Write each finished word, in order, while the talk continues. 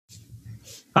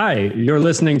Hi, you're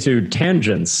listening to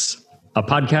Tangents, a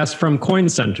podcast from Coin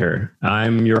Center.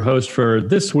 I'm your host for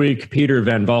this week, Peter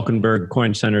Van Valkenburg,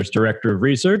 Coin Center's Director of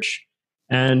Research.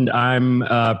 And I'm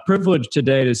privileged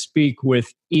today to speak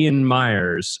with Ian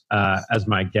Miers as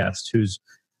my guest, who's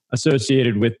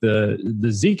associated with the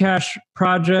Zcash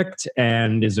project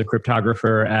and is a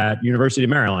cryptographer at University of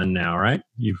Maryland now, right?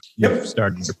 You've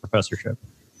started your professorship.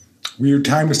 Weird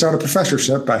time to start a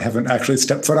professorship. I haven't actually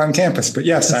stepped foot on campus, but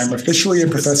yes, I'm officially a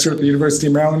professor at the University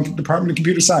of Maryland Department of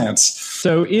Computer Science.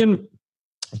 So, Ian,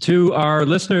 to our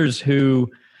listeners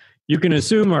who you can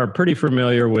assume are pretty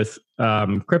familiar with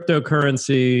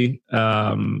cryptocurrency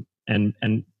and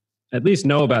at least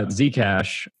know about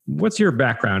Zcash, what's your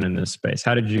background in this space?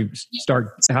 How did you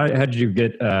start? How did you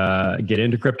get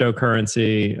into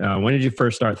cryptocurrency? When did you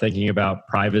first start thinking about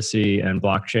privacy and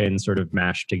blockchain sort of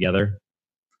mashed together?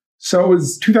 So it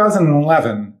was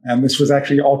 2011, and this was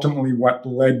actually ultimately what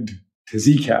led to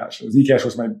Zcash. Zcash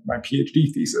was my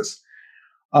PhD thesis,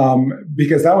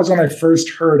 because that was when I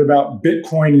first heard about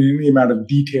Bitcoin and the amount of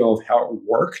detail of how it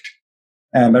worked.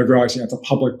 And I realized, it's a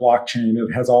public blockchain.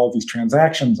 It has all of these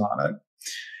transactions on it.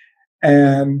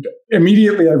 And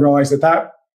immediately I realized that,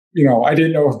 I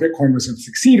didn't know if Bitcoin was going to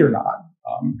succeed or not.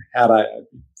 I'd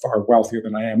be far wealthier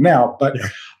than I am now. But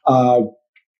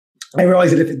I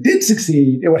realized that if it did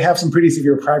succeed, it would have some pretty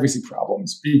severe privacy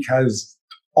problems because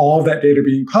all of that data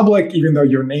being public, even though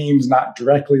your name's not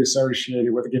directly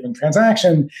associated with a given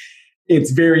transaction,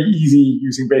 it's very easy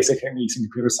using basic techniques in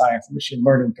computer science and machine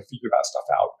learning to figure that stuff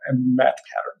out and match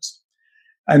patterns.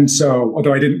 And so,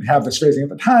 although I didn't have this phrasing at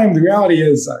the time, the reality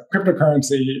is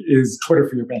cryptocurrency is Twitter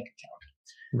for your bank account.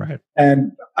 Right.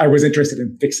 And I was interested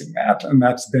in fixing that. And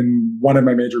that's been one of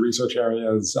my major research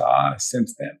areas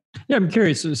since then. Yeah, I'm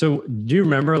curious. So do you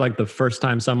remember the first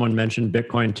time someone mentioned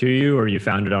Bitcoin to you, or you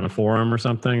found it on a forum or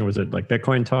something? Or was it like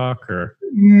Bitcoin Talk or?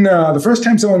 No, the first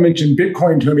time someone mentioned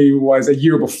Bitcoin to me was a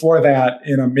year before that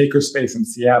in a makerspace in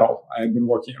Seattle. I had been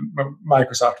working at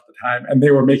Microsoft at the time, and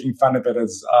they were making fun of it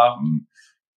as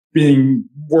being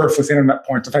worthless internet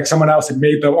points. In fact, someone else had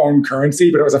made their own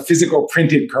currency, but it was a physical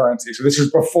printed currency. So this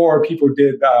was before people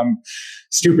did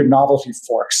stupid novelty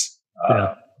forks.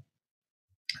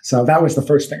 So that was the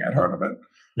first thing I'd heard of it.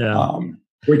 Yeah.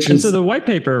 So the white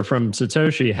paper from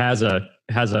Satoshi has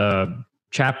a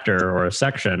chapter or a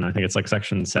section, I think it's like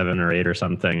section 7 or 8 or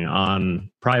something,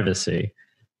 on privacy.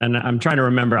 And I'm trying to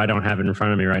remember, I don't have it in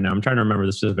front of me right now. I'm trying to remember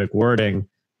the specific wording.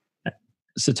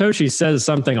 Satoshi says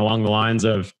something along the lines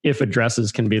of, if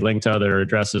addresses can be linked to other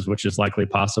addresses, which is likely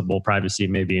possible, privacy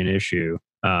may be an issue.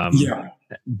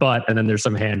 But, and then there's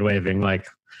some hand waving, like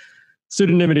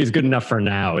pseudonymity is good enough for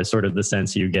now is sort of the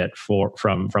sense you get from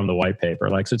the white paper.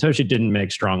 Like Satoshi didn't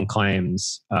make strong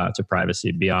claims to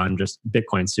privacy beyond just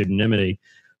Bitcoin pseudonymity.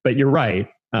 But you're right.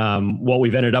 What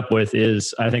we've ended up with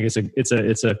is, I think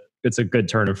it's a good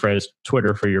turn of phrase,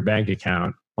 Twitter for your bank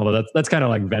account. Although that's kind of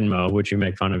like Venmo, which you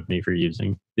make fun of me for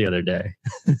using the other day.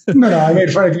 No, I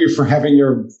made fun of you for having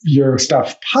your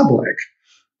stuff public.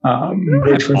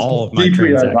 Which was all of my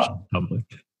transactions public.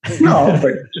 No,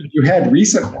 but you had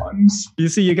recent ones. You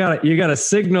see, you gotta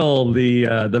signal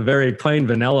the very plain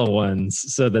vanilla ones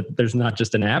so that there's not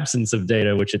just an absence of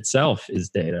data, which itself is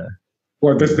data.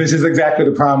 Well, this is exactly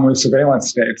the problem with surveillance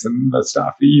states and the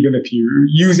stuff. Even if you're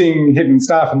using hidden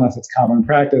stuff, unless it's common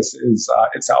practice, is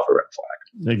itself a red flag.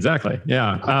 Exactly.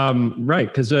 Yeah. Right.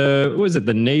 Because what was it?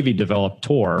 The Navy developed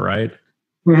Tor, right?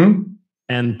 Mm-hmm.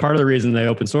 And part of the reason they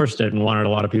open sourced it and wanted a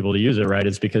lot of people to use it, right,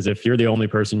 is because if you're the only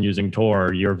person using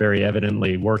Tor, you're very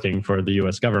evidently working for the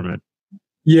U.S. government.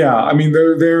 Yeah. I mean,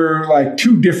 they're like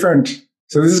two different.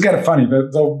 So this is kind of funny.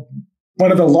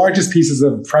 One of the largest pieces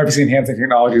of privacy-enhancing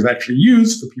technologies actually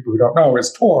used, for people who don't know,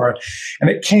 is Tor. And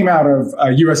it came out of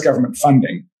U.S. government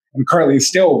funding. And currently is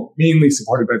still mainly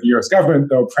supported by the U.S. government,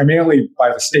 though primarily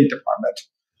by the State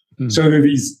Department. So there are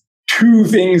these two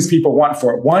things people want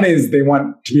for it. One is they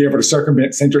want to be able to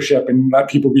circumvent censorship and let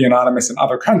people be anonymous in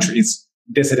other countries,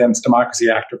 dissidents, democracy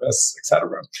activists,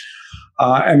 etc.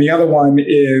 And the other one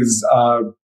is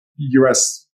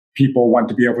U.S. people want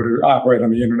to be able to operate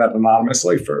on the internet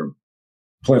anonymously for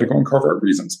political and covert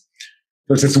reasons.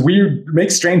 There's this weird,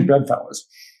 makes strange bedfellows.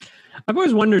 I've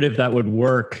always wondered if that would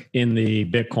work in the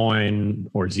Bitcoin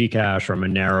or Zcash or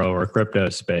Monero or crypto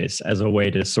space as a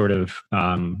way to sort of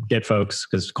get folks,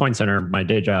 because Coin Center, my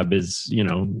day job is,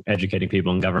 educating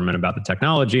people in government about the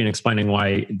technology and explaining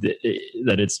why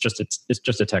that it's just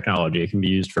a technology. It can be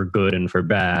used for good and for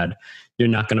bad. You're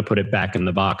not going to put it back in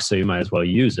the box, so you might as well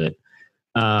use it.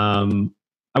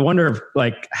 I wonder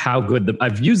if, how good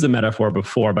I've used the metaphor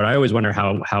before, but I always wonder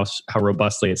how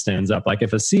robustly it stands up. Like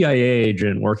if a CIA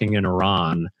agent working in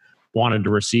Iran wanted to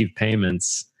receive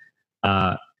payments,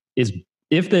 is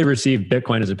if they receive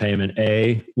Bitcoin as a payment,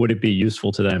 A, would it be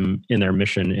useful to them in their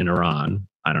mission in Iran?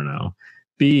 I don't know.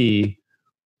 B,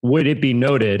 would it be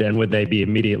noted and would they be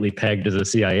immediately pegged as a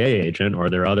CIA agent, or are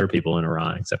there other people in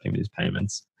Iran accepting these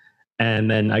payments?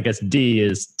 And then I guess D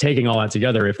is taking all that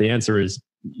together. If the answer is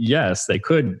yes, they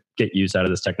could get use out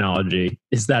of this technology,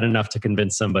 is that enough to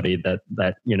convince somebody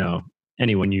that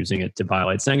anyone using it to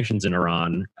violate sanctions in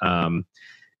Iran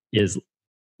is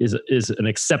an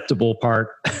acceptable part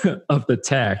of the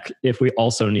tech if we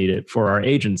also need it for our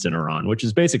agents in Iran, which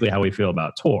is basically how we feel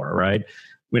about Tor, right?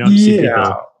 We don't see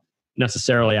people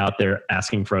necessarily out there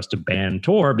asking for us to ban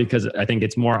Tor, because I think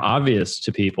it's more obvious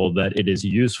to people that it is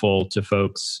useful to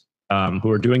folks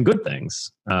who are doing good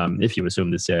things, if you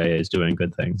assume the CIA is doing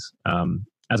good things,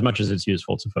 as much as it's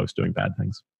useful to folks doing bad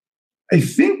things. I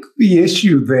think the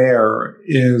issue there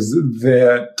is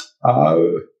that,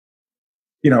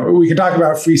 we can talk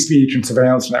about free speech and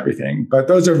surveillance and everything, but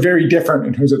those are very different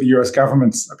in terms of the US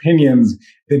government's opinions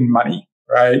than money,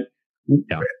 right?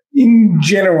 Yeah. In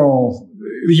general,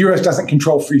 the US doesn't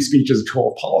control free speech as a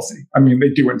tool of policy. I mean, they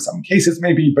do in some cases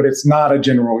maybe, but it's not a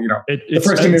general, it's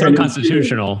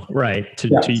unconstitutional, right, to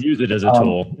use it as a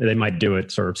tool. They might do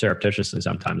it sort of surreptitiously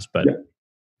sometimes, but... Yeah.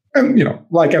 And,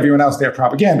 like everyone else, they have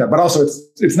propaganda, but also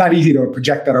it's not easy to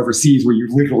project that overseas where you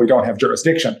literally don't have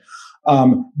jurisdiction.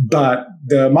 But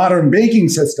the modern banking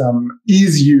system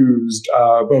is used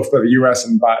both by the US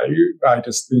and by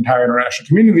just the entire international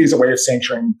community as a way of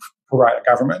sanctioning pariah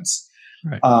governments.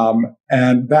 Right.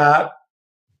 And that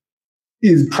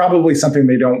is probably something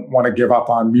they don't want to give up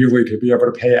on merely to be able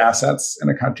to pay assets in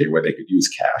a country where they could use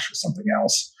cash or something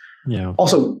else. Yeah.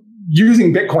 Also,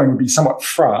 using Bitcoin would be somewhat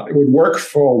fraught. It would work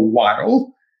for a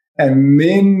while, and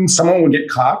then someone would get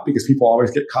caught, because people always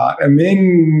get caught. And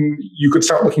then you could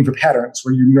start looking for patterns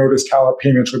where you noticed how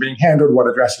payments were being handled, what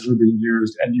addresses were being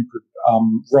used, and you could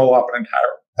roll up an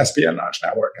entire espionage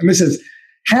network. And this has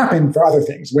happened for other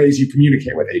things, ways you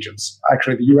communicate with agents.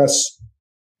 Actually, the US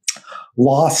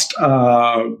lost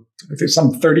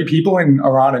some 30 people in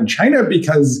Iran and China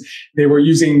because they were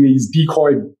using these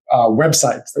decoy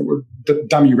websites that were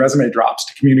dummy resume drops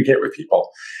to communicate with people.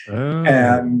 Oh.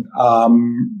 And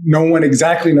no one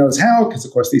exactly knows how, because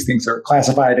of course these things are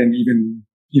classified, and even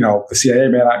the CIA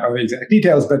may not know the exact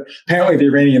details, but apparently the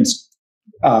Iranians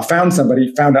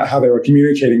found out how they were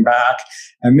communicating back,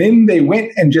 and then they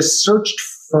went and just searched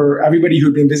for everybody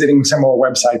who'd been visiting similar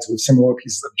websites with similar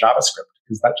pieces of JavaScript,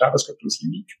 because that JavaScript was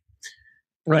unique.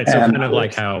 Right. So kind of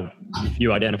like how if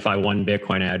you identify one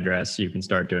Bitcoin address, you can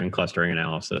start doing clustering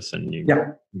analysis, and you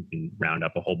can round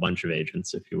up a whole bunch of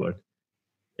agents if you would.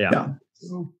 Yeah.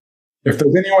 So if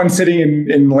there's anyone sitting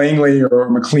in Langley or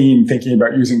McLean thinking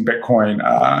about using Bitcoin,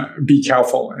 be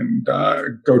careful and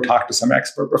go talk to some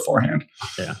expert beforehand.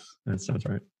 Yeah, that sounds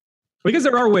right. Because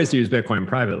there are ways to use Bitcoin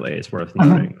privately, it's worth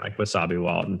noting, like Wasabi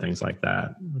Wallet and things like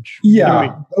that.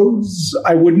 Those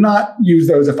I would not use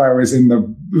those if I was in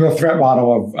the threat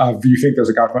model of you think there's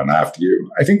a government after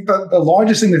you. I think the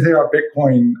largest thing to say about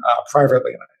Bitcoin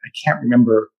privately, and I can't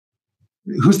remember,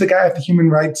 who's the guy at the human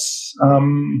rights?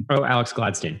 Alex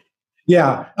Gladstein.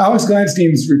 Yeah, Alex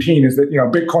Gladstein's routine is that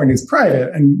Bitcoin is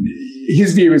private, and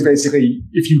his view is basically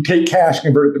if you take cash,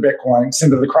 convert it to Bitcoin,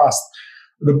 send it across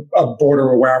a border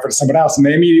or wherever to someone else, and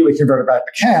they immediately convert it back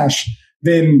to cash,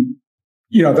 then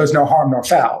there's no harm, no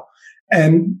foul.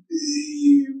 And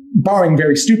barring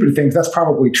very stupid things, that's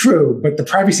probably true, but the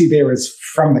privacy there is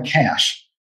from the cash,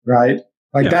 right?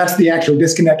 That's the actual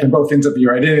disconnect on both ends of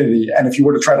your identity. And if you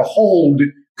were to try to hold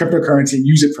cryptocurrency and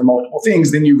use it for multiple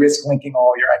things, then you risk linking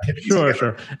all your activities together.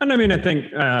 Sure. And I mean, I think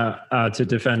to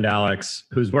defend Alex,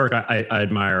 whose work I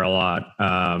admire a lot,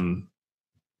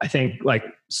 I think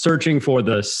searching for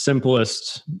the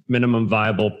simplest minimum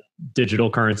viable digital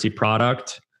currency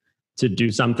product to do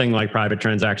something like private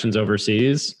transactions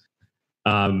overseas,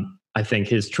 I think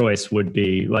his choice would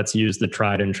be, let's use the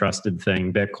tried and trusted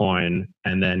thing, Bitcoin,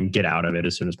 and then get out of it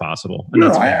as soon as possible. And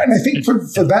I think for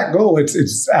that goal,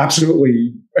 it's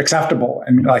absolutely acceptable.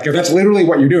 And if that's literally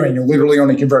what you're doing, you're literally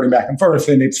only converting back and forth,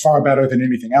 and it's far better than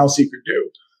anything else you could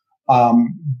do.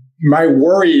 My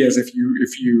worry is if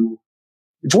you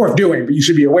it's worth doing, but you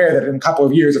should be aware that in a couple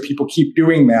of years, if people keep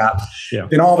doing that,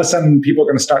 then all of a sudden people are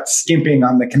going to start skimping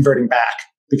on the converting back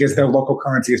because their local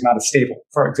currency is not as stable,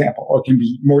 for example, or can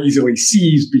be more easily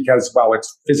seized because,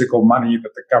 it's physical money that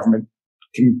the government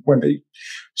can, when they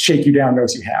shake you down,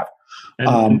 knows you have.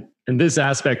 And this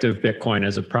aspect of Bitcoin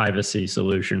as a privacy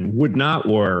solution would not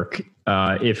work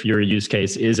if your use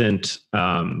case isn't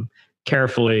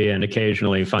carefully and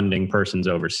occasionally funding persons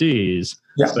overseas,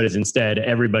 but is instead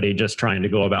everybody just trying to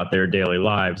go about their daily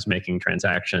lives, making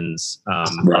transactions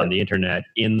on the internet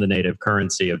in the native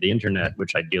currency of the internet,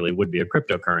 which ideally would be a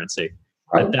cryptocurrency.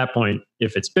 At that point,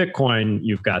 if it's Bitcoin,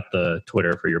 you've got the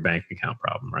Twitter for your bank account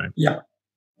problem, right? Yeah.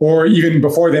 Or even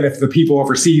before then, if the people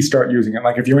overseas start using it,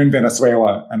 like if you're in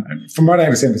Venezuela, and from what I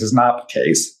understand, this is not the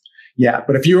case yet,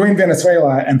 but if you're in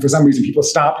Venezuela and for some reason people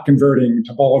stopped converting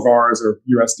to bolivars or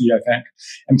USD, I think,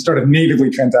 and started natively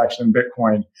transacting in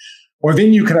Bitcoin, well,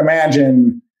 then you can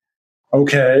imagine,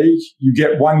 okay, you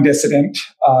get one dissident,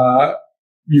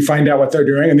 you find out what they're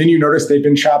doing, and then you notice they've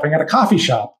been shopping at a coffee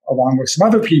shop along with some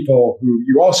other people who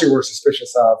you also were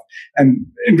suspicious of. And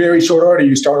in very short order,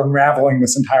 you start unraveling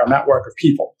this entire network of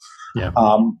people. Yeah.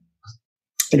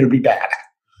 It would be bad.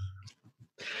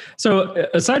 So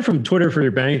aside from Twitter for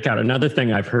your bank account, another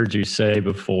thing I've heard you say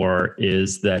before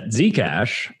is that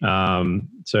Zcash,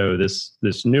 so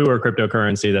this newer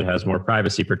cryptocurrency that has more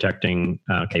privacy protecting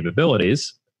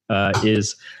capabilities,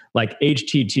 is like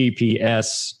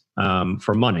HTTPS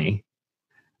for money.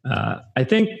 I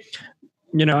think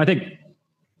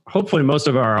hopefully most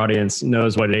of our audience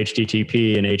knows what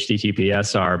HTTP and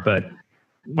HTTPS are, but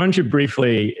why don't you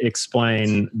briefly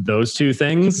explain those two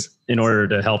things in order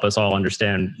to help us all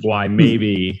understand why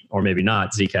maybe or maybe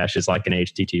not Zcash is like an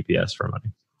HTTPS for money?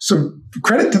 So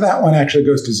credit to that one actually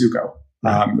goes to Zuko,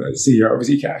 the CEO of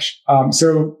Zcash.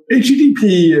 So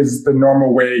HTTP is the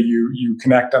normal way you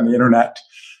connect on the internet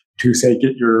to, say,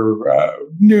 get your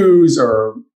news,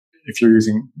 or if you're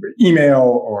using email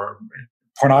or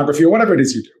pornography or whatever it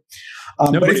is you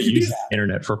do. Nobody uses the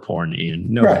internet for porn, Ian.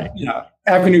 Nobody. Right, yeah.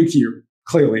 Avenue Q.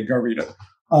 Clearly, go read it.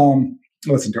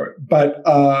 Listen to it. But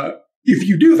if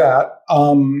you do that,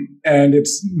 and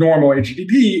it's normal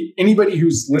HTTP, anybody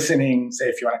who's listening, say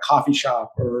if you're in a coffee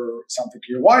shop or something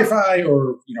to your Wi-Fi,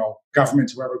 or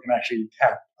governments, whoever can actually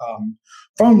tap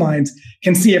phone lines,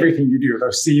 can see everything you do.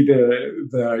 They'll see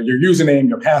your username,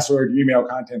 your password, your email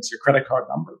contents, your credit card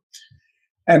number.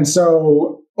 And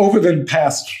so over the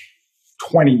past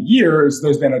 20 years,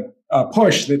 there's been a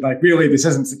push that, like, really, this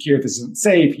isn't secure, this isn't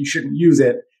safe, you shouldn't use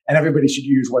it, and everybody should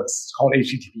use what's called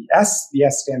HTTPS. The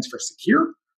S stands for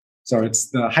secure. So it's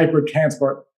the Hypertext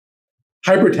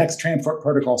Transport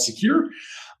Protocol Secure.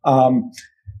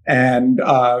 And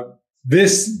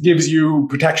this gives you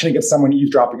protection against someone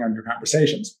eavesdropping on your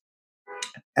conversations.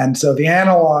 And so the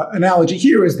analogy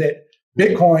here is that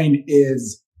Bitcoin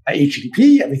is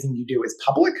HTTP, everything you do is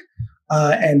public,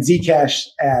 and Zcash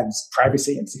adds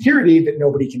privacy and security that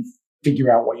nobody can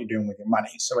figure out what you're doing with your money.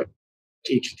 So it's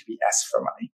HTTPS for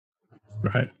money.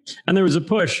 Right. And there was a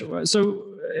push. So,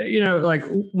 like,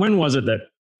 when was it that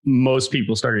most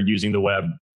people started using the web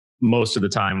most of the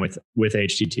time with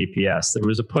HTTPS? There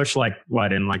was a push, like,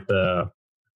 around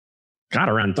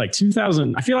like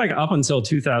 2000. I feel like up until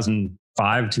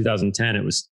 2005, 2010,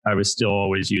 I was still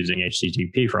always using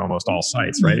HTTP for almost all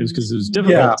sites, right? It was because it was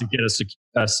difficult to get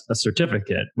a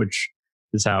certificate, which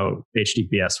is how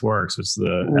HTTPS works, was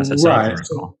the SSL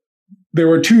protocol. There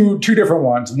were two different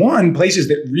ones. One, places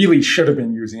that really should have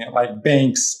been using it, like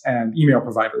banks and email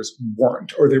providers,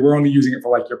 weren't, or they were only using it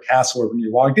for, like, your password when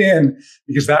you logged in,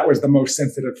 because that was the most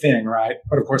sensitive thing, right?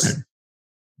 But of course,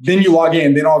 then you log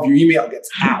in, then all of your email gets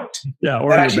out. Yeah,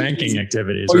 or your banking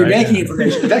activities. Or your banking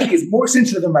information. It actually is more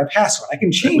sensitive than my password. I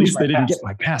can change. At least they didn't get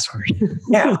my password.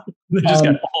 Yeah. They just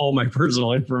got all my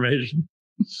personal information.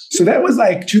 So that was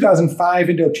like 2005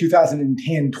 into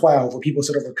 2010, 12, where people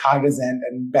sort of were cognizant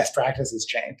and best practices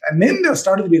changed. And then there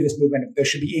started to be this movement of there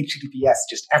should be HTTPS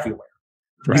just everywhere.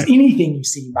 Because anything you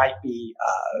see might be,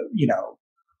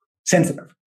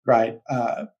 sensitive, right?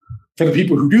 For the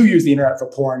people who do use the internet for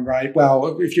porn, right?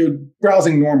 Well, if you're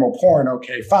browsing normal porn,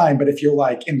 okay, fine. But if you're,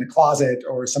 like, in the closet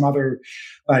or some other,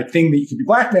 like, thing that you could be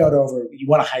blackmailed over, you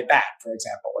want to hide that, for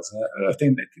example, was a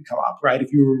thing that could come up, right?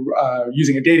 If you were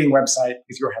using a dating website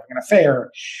because you were having an affair,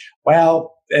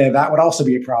 well, that would also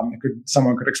be a problem that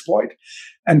someone could exploit.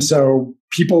 And so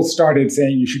people started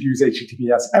saying you should use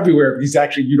HTTPS everywhere, because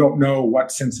actually you don't know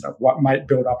what's sensitive, what might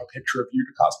build up a picture of you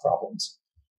to cause problems.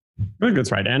 I think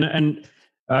that's right. And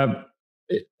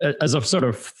as a sort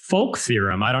of folk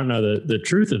theorem, I don't know the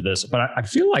truth of this, but I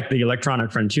feel like the Electronic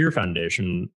Frontier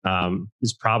Foundation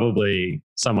is probably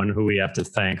someone who we have to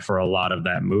thank for a lot of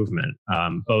that movement,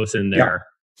 both in their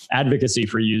advocacy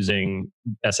for using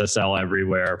SSL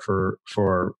everywhere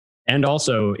and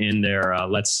also in their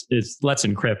Let's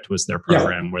Encrypt was their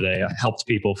program where they helped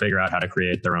people figure out how to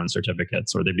create their own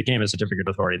certificates, or they became a certificate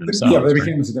authority themselves. Yeah, they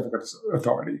became a certificate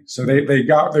authority. So they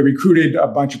recruited a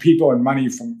bunch of people and money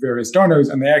from various donors,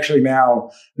 and they actually now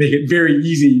make it very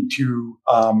easy to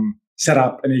set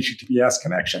up an HTTPS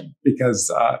connection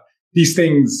because these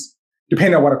things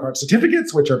depend on what are called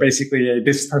certificates, which are basically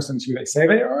this person's who they say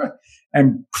they are.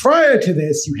 And prior to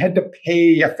this, you had to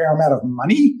pay a fair amount of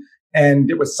money, and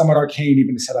it was somewhat arcane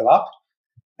even to set it up.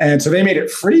 And so they made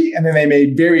it free, and then they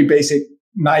made very basic,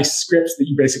 nice scripts that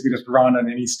you basically just run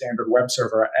on any standard web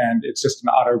server, and it's just an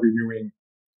auto-renewing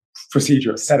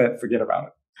procedure. Set it, forget about it.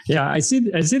 Yeah, I see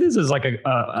this as like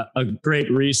a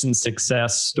great recent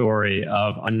success story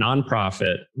of a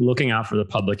nonprofit looking out for the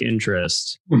public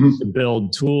interest to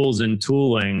build tools and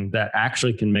tooling that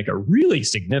actually can make a really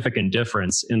significant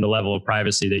difference in the level of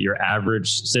privacy that your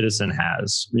average citizen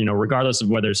has, regardless of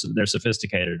whether they're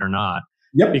sophisticated or not.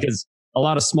 Yep. Because a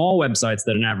lot of small websites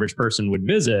that an average person would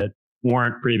visit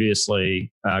weren't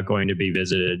previously going to be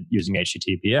visited using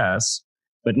HTTPS.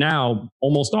 But now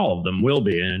almost all of them will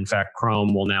be. And in fact,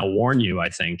 Chrome will now warn you, I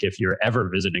think, if you're ever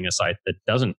visiting a site that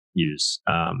doesn't use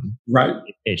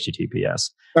HTTPS.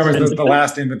 That was the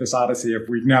last end of this odyssey. If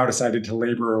we've now decided to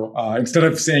label, instead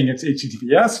of saying it's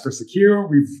HTTPS for secure,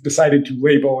 we've decided to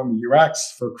label in the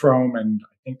UX for Chrome and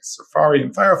I think Safari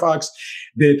and Firefox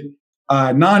that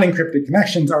non-encrypted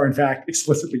connections are in fact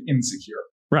explicitly insecure.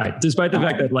 Right. Despite the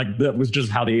fact that that was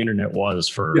just how the internet was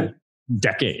for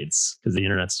decades, because the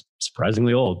internet's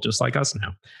surprisingly old, just like us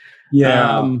now.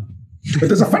 Yeah. But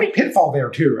there's a funny pitfall there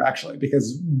too, actually,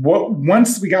 because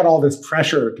once we got all this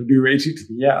pressure to do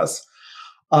HTTPS,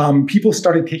 people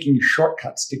started taking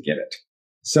shortcuts to get it.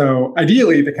 So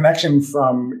ideally, the connection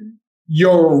from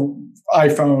your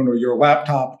iPhone or your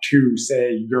laptop to,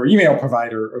 say, your email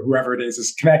provider or whoever it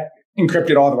is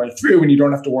encrypted all the way through, and you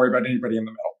don't have to worry about anybody in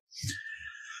the middle.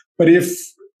 But if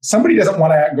somebody doesn't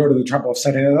want to go to the trouble of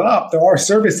setting it up, there are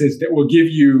services that will give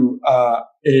you a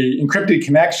encrypted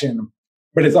connection,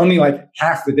 but it's only like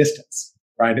half the distance,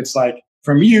 right? It's like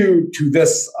from you to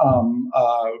this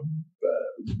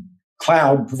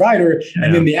cloud provider,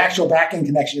 and then the actual backend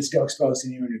connection is still exposed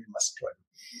to you, and you can listen to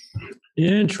it.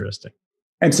 Interesting.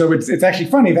 And so it's actually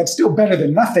funny. That's still better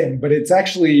than nothing, but it's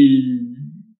actually,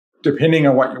 depending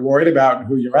on what you're worried about and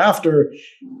who you're after,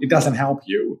 it doesn't help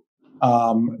you.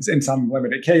 In some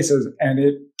limited cases, and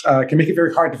it can make it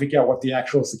very hard to figure out what the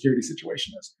actual security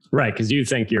situation is. Right, because you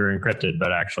think you're encrypted,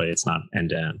 but actually it's not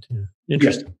end-to-end. Yeah.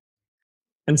 Interesting. Yeah.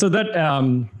 And so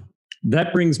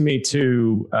that brings me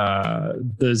to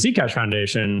the Zcash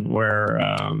Foundation, where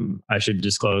I should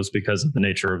disclose, because of the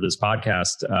nature of this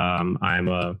podcast, I'm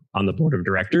on the board of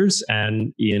directors,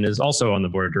 and Ian is also on the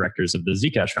board of directors of the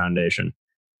Zcash Foundation.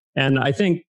 And I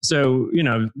think, so,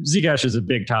 Zcash is a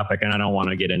big topic, and I don't want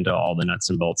to get into all the nuts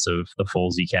and bolts of the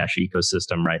full Zcash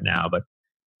ecosystem right now. But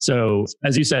so,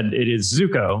 as you said, it is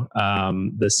Zuko,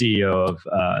 the CEO of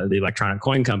the electronic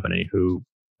coin company, who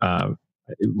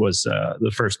was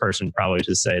the first person probably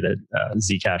to say that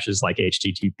Zcash is like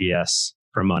HTTPS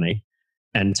for money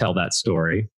and tell that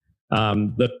story.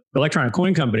 The electronic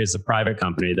coin company is a private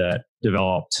company that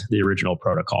developed the original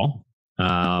protocol.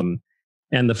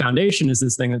 And the foundation is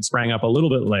this thing that sprang up a little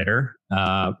bit later,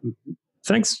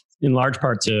 thanks in large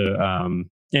part to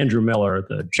Andrew Miller,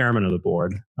 the chairman of the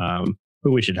board,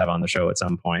 who we should have on the show at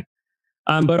some point,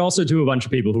 but also to a bunch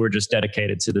of people who are just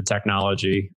dedicated to the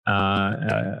technology,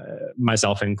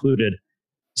 myself included.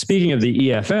 Speaking of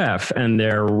the EFF and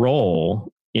their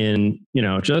role in,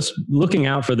 just looking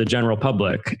out for the general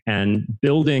public and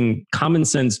building common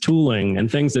sense tooling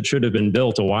and things that should have been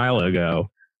built a while ago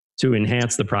to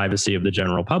enhance the privacy of the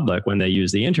general public when they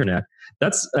use the internet.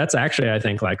 That's actually, I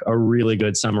think, like a really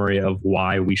good summary of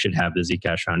why we should have the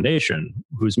Zcash Foundation,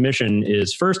 whose mission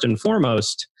is first and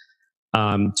foremost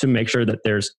to make sure that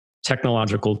there's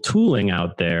technological tooling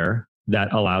out there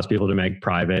that allows people to make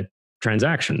private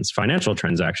transactions, financial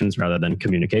transactions, rather than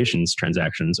communications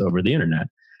transactions over the internet.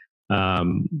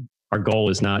 Our goal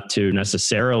is not to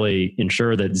necessarily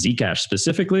ensure that Zcash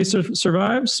specifically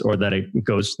survives, or that it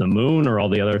goes to the moon, or all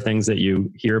the other things that you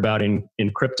hear about in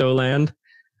crypto land.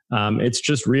 It's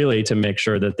just really to make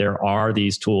sure that there are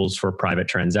these tools for private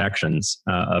transactions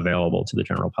available to the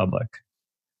general public.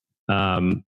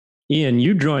 Ian,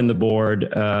 you joined the board.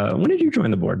 When did you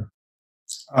join the board?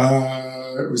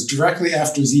 It was directly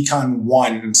after ZCon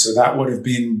 1. So that would have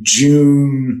been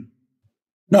June.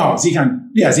 No,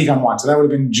 ZCon 1. So that would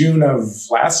have been June of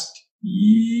last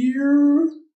year.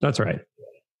 That's right.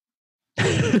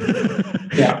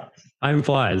 Yeah. Time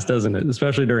flies, doesn't it?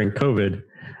 Especially during COVID.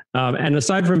 And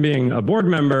aside from being a board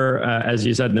member, as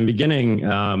you said in the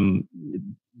beginning,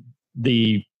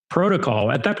 the protocol,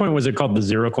 at that point, was it called the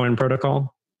Zero Coin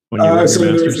Protocol? So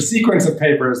there was a sequence of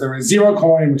papers. There was Zero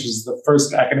Coin, which is the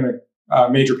first academic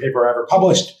major paper ever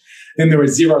published. Then there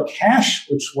was Zero Cash,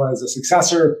 which was a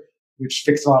successor, which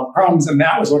fixed a lot of problems. And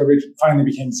that was what finally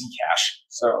became Zcash.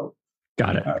 So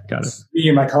got it. Me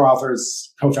and my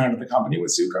co-authors co-founded the company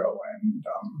with Zuko, and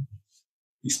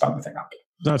we spun the thing up.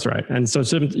 That's right. And so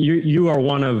you are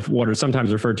one of what are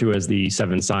sometimes referred to as the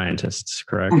 7 scientists,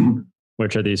 correct? Mm-hmm.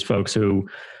 Which are these folks who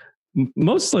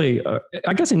mostly,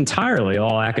 I guess entirely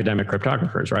all academic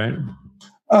cryptographers, right?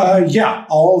 Yeah,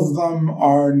 all of them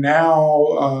are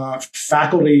now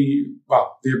faculty.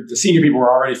 Well, the senior people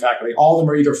were already faculty. All of them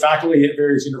are either faculty at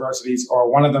various universities,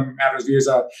 or one of them, Matters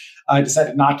Virza,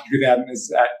 decided not to do that and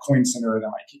is at Coin Center at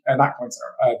MIT. Not Coin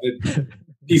Center, the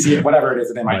DC, whatever it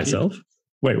is at MIT. Myself?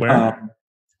 Wait, where?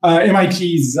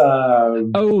 MIT's...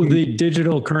 the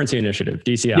Digital Currency Initiative,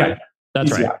 DCI. Yeah,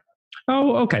 that's DCI. Right.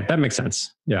 Oh, okay. That makes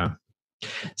sense. Yeah.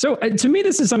 So to me,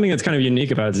 this is something that's kind of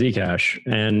unique about Zcash,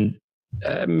 and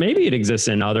maybe it exists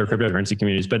in other cryptocurrency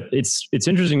communities, but it's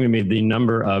interesting to me the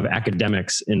number of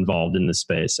academics involved in this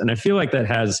space. And I feel like that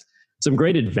has some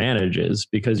great advantages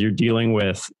because you're dealing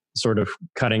with sort of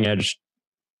cutting edge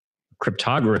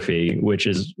cryptography, which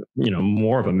is,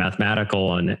 more of a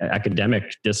mathematical and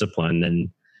academic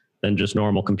discipline than just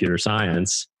normal computer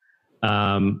science.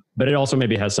 But it also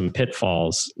maybe has some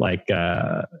pitfalls, like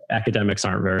academics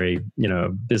aren't very,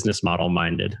 business model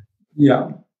minded.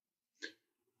 Yeah.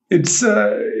 It's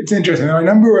interesting. A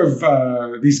number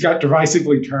of these got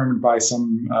derisively termed by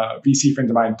some VC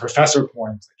friends of mine professor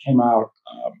coins that came out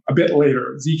a bit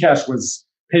later. Zcash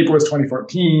paper was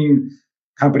 2014,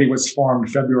 company was formed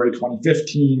February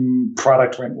 2015,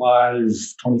 product went live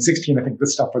 2016. I think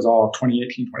this stuff was all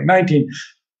 2018, 2019.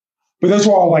 But those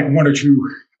were all like one or two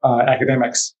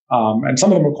academics, and some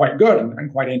of them were quite good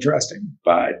and quite interesting.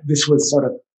 But this was sort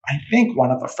of, I think, one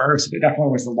of the first. It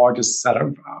definitely was the largest set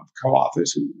of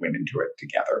co-authors who went into it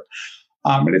together.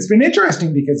 And it's been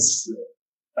interesting because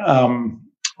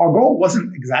our goal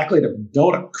wasn't exactly to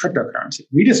build a cryptocurrency.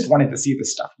 We just wanted to see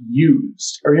this stuff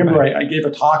used. I remember I gave a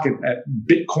talk at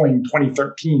Bitcoin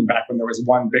 2013, back when there was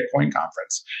one Bitcoin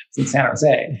conference in San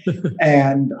Jose.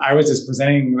 And I was just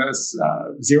presenting this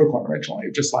zero coin originally,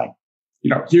 just like,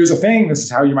 here's a thing. This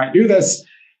is how you might do this.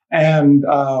 And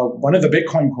one of the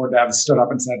Bitcoin core devs stood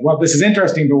up and said, well, this is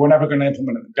interesting, but we're never going to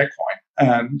implement it in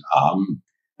Bitcoin. And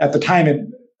at the time,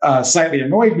 it slightly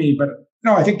annoyed me, but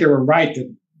no, I think they were right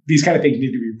that these kind of things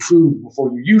need to be proved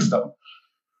before you use them.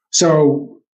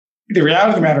 So the reality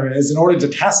of the matter is, in order to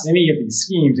test any of these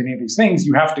schemes, any of these things,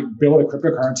 you have to build a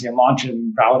cryptocurrency and launch it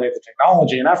and validate the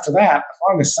technology. And after that, as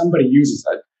long as somebody uses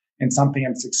it in something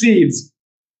and succeeds,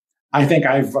 I think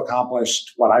I've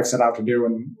accomplished what I've set out to do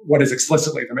and what is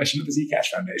explicitly the mission of the Zcash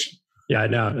Foundation. Yeah, I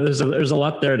know. There's a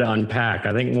lot there to unpack.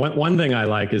 I think one thing I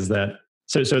like is that,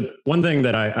 so one thing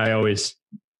that I always,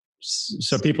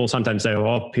 so people sometimes say,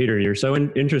 well, Peter, you're so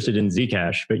interested in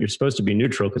Zcash, but you're supposed to be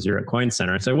neutral because you're at Coin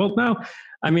Center. I say, well, no,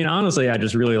 I mean, honestly, I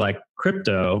just really like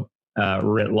crypto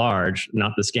writ large,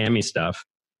 not the scammy stuff.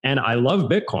 And I love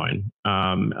Bitcoin.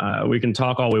 We can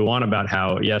talk all we want about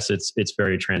how, yes, it's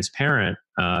very transparent,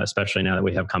 especially now that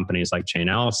we have companies like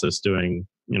Chainalysis doing,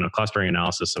 clustering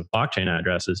analysis of blockchain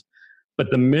addresses.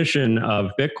 But the mission of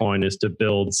Bitcoin is to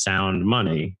build sound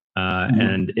money,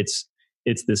 and it's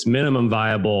this minimum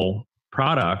viable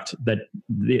product that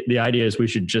the idea is we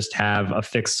should just have a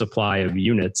fixed supply of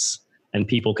units and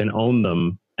people can own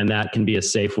them. And that can be a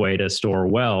safe way to store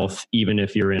wealth, even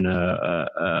if you're in a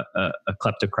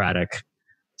kleptocratic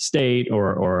state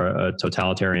or a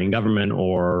totalitarian government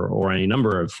or any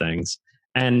number of things.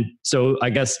 And so I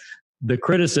guess the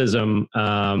criticism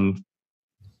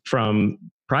from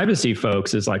privacy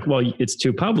folks is like, well, it's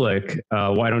too public.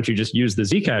 Why don't you just use the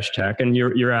Zcash tech? And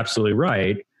you're absolutely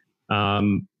right.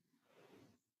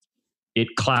 It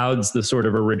clouds the sort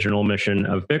of original mission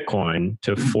of Bitcoin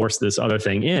to force this other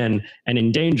thing in and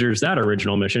endangers that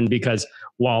original mission because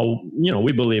while,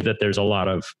 we believe that there's a lot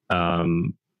of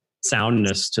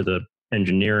soundness to the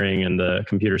engineering and the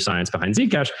computer science behind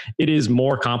Zcash, it is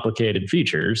more complicated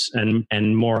features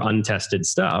and more untested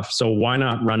stuff. So why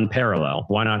not run parallel?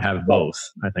 Why not have both?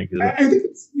 I think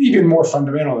it's even more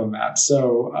fundamental than that.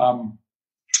 So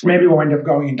maybe we'll end up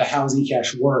going into how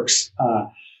Zcash works.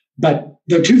 But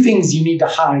there are two things you need to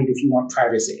hide if you want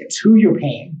privacy. It's who you're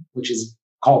paying, which is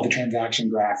called the transaction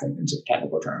graph in sort of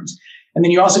technical terms. And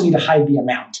then you also need to hide the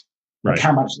amount, like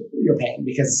how much you're paying,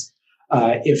 because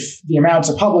if the amounts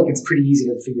are public, it's pretty easy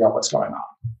to figure out what's going on.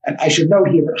 And I should note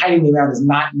here that hiding the amount is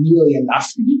not nearly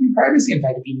enough to give you privacy. In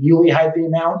fact, if you merely hide the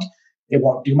amount, it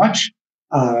won't do much.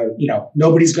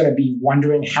 Nobody's going to be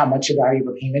wondering how much a value of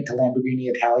a payment to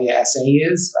Lamborghini Italia SA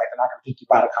is, right? They're not going to think you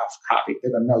bought a coffee.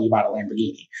 They're going to know you bought a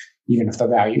Lamborghini, even if the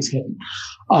value is hidden.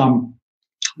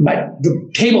 But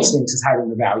the table stakes is hiding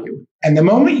the value. And the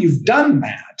moment you've done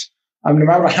that, no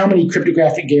matter how many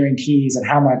cryptographic guarantees and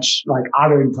how much like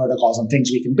authoring protocols and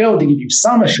things we can build to give you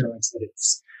some assurance that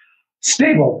it's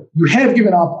stable, you have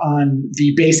given up on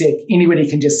the basic, anybody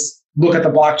can just look at the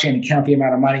blockchain and count the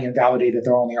amount of money and validate that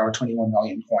there only are 21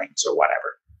 million coins or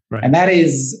whatever. Right. And that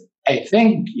is, I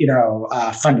think,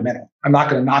 fundamental. I'm not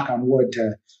going to knock on wood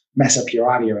to mess up your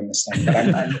audio in this thing, but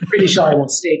I'm pretty sure I will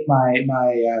stake my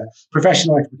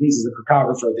professional expertise as a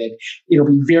cryptographer that it'll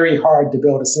be very hard to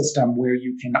build a system where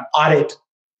you can audit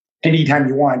anytime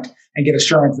you want and get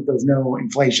assurance that there's no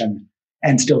inflation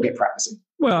and still get privacy.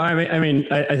 Well, I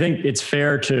think it's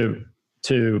fair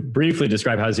to briefly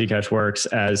describe how Zcash works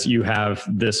as you have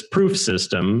this proof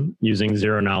system using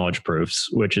zero knowledge proofs,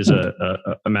 which is a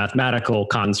mathematical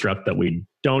construct that we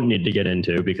don't need to get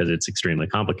into because it's extremely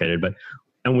complicated.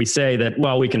 And we say that,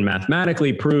 well, we can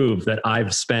mathematically prove that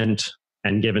I've spent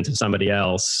and given to somebody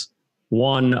else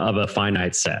one of a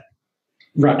finite set.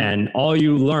 Right. And all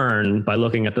you learn by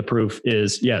looking at the proof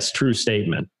is, yes, true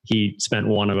statement. He spent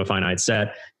one of a finite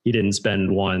set. He didn't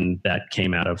spend one that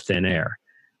came out of thin air.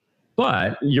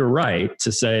 But you're right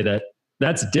to say that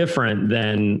that's different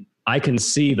than I can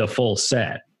see the full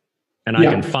set and I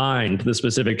can find the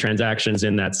specific transactions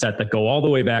in that set that go all the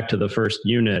way back to the first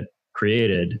unit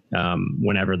created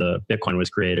whenever the Bitcoin was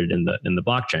created in the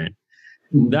blockchain.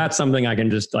 Mm-hmm. That's something I can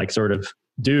just like sort of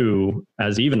do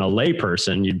as even a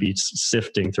layperson. You'd be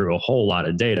sifting through a whole lot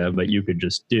of data, but you could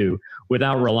just do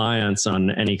without reliance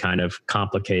on any kind of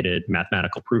complicated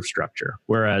mathematical proof structure.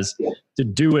 Whereas to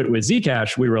do it with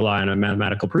Zcash, we rely on a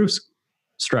mathematical proof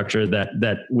structure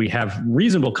that we have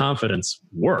reasonable confidence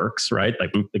works, right?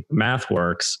 Like the math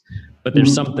works, but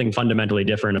there's something fundamentally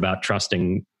different about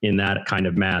trusting in that kind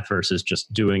of math versus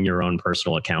just doing your own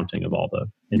personal accounting of all the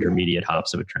intermediate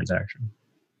hops of a transaction.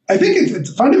 I think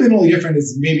it's fundamentally different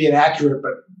is maybe an accurate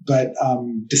but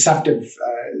deceptive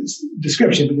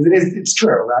description because it's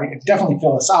true, right? It's definitely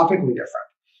philosophically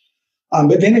different.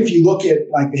 But then if you look at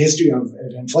like the history of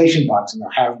inflation bugs, and there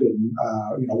have been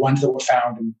ones that were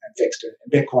found and fixed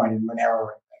in Bitcoin and Monero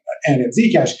and in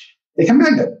Zcash, they come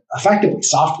down to effectively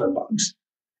software bugs.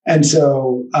 And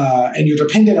so and you're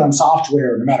dependent on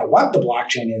software no matter what the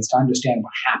blockchain is to understand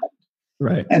what happened.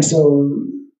 Right. And so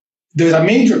there's a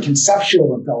major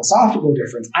conceptual and philosophical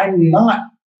difference. I'm not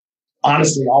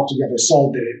honestly altogether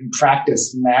sold that it in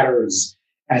practice matters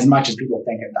as much as people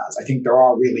think it does. I think there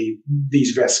are really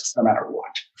these risks no matter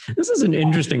what. This is an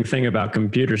interesting thing about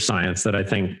computer science that I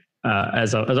think,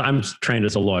 as I'm trained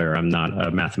as a lawyer, I'm not a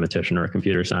mathematician or a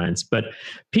computer science, but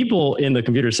people in the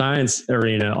computer science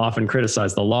arena often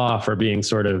criticize the law for being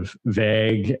sort of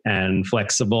vague and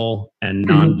flexible and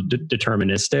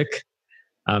non-deterministic.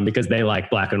 Because they like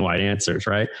black and white answers,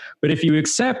 right? But if you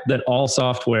accept that all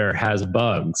software has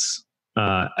bugs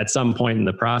at some point in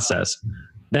the process,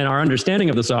 then our understanding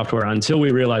of the software until we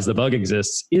realize the bug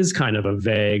exists is kind of a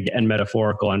vague and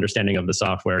metaphorical understanding of the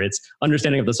software. It's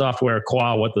understanding of the software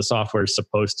qua what the software is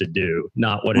supposed to do,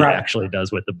 not what it actually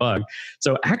does with the bug.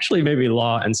 So actually maybe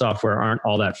law and software aren't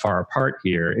all that far apart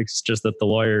here. It's just that the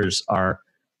lawyers are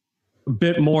a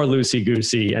bit more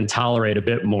loosey-goosey and tolerate a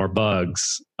bit more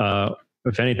bugs.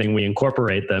 If anything, we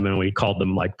incorporate them and we call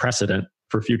them like precedent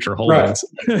for future holdings.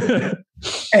 Right.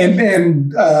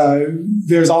 and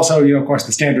there's also, of course,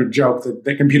 the standard joke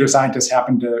that computer scientists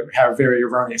happen to have very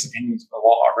erroneous opinions of the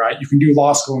law, right? You can do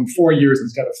law school in 4 years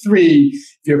instead of 3.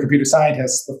 If you're a computer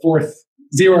scientist, the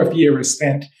 0th year is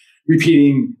spent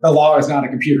repeating the law is not a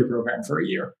computer program for a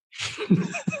year.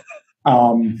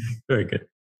 Very good.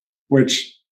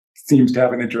 Which seems to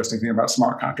have an interesting thing about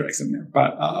smart contracts in there.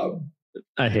 But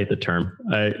I hate the term.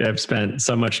 I've spent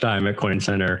so much time at Coin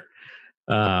Center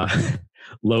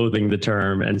loathing the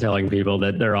term and telling people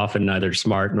that they're often neither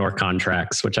smart nor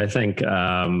contracts, which I think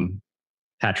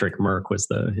Patrick Merck was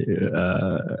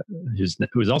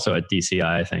who's also at DCI,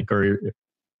 I think, or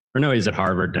no, he's at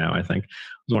Harvard now, I think.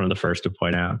 Was one of the first to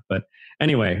point out. But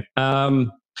anyway,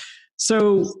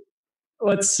 so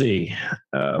let's see.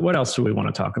 What else do we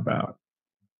want to talk about?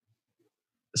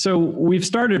 So we've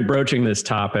started broaching this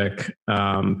topic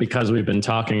because we've been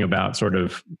talking about sort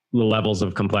of the levels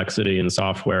of complexity in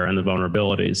software and the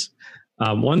vulnerabilities.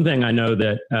 One thing I know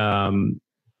that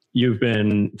you've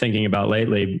been thinking about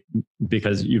lately,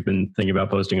 because you've been thinking about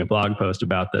posting a blog post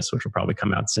about this, which will probably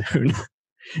come out soon,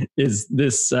 is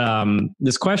this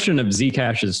this question of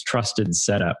Zcash's trusted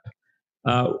setup.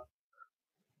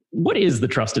 What is the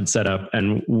trusted setup,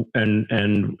 and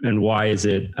why is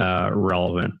it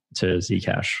relevant to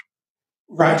Zcash?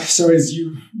 Right. So as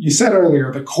you said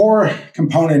earlier, the core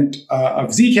component of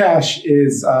Zcash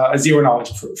is a zero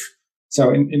knowledge proof.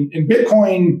 So in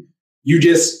Bitcoin,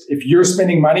 if you're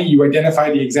spending money, you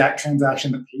identify the exact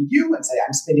transaction that paid you and say,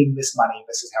 I'm spending this money.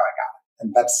 This is how I got it.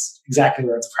 And that's exactly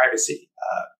where its privacy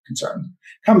concern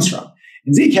comes from.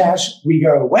 In Zcash, we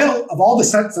go, well, of all the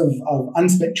sets of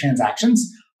unspent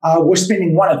transactions, we're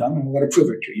spending one of them and we're going to prove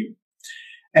it to you.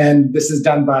 And this is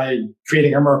done by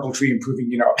creating a Merkle tree and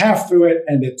proving, a path through it.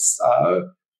 And it's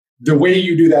the way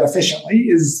you do that efficiently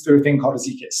is through a thing called a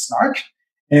Zcash snark.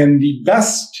 And the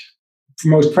best,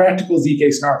 most practical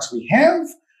Zcash snarks we have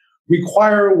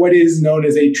require what is known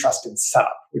as a trusted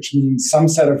setup, which means some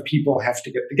set of people have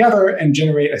to get together and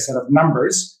generate a set of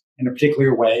numbers in a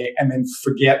particular way and then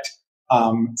forget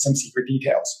some secret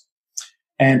details.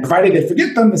 And provided they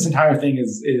forget them, this entire thing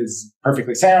is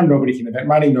perfectly sound. Nobody can invent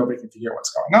money. Nobody can figure out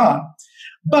what's going on.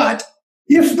 But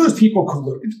if those people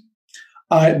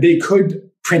colluded, they could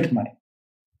print money.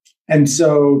 And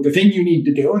so the thing you need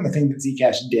to do, and the thing that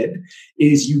Zcash did,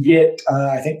 is you get,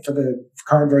 I think for the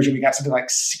current version, we got something like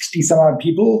 60 some odd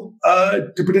people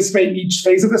to participate in each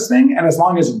phase of this thing. And as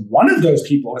long as one of those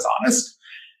people is honest,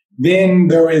 then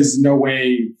there is no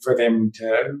way for them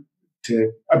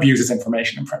to abuse this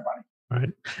information and print money. Right.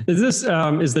 Is this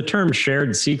is the term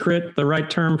shared secret the right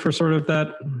term for sort of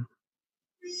that?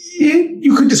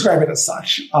 You could describe it as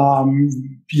such.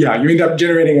 You end up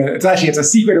generating it's a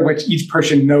secret of which each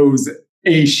person knows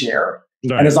a share.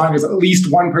 Right. And as long as at least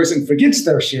one person forgets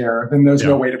their share, then there's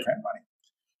no way to print money.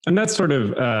 And that's sort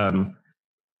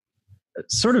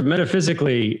of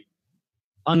metaphysically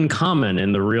uncommon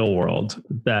in the real world,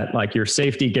 that like your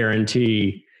safety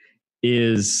guarantee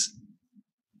is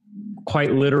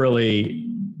quite literally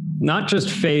not just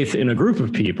faith in a group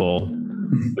of people,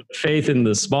 but faith in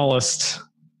the smallest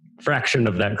fraction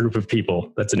of that group of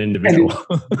people that's an individual.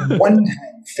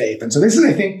 One-time faith. And so this is,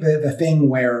 I think, the thing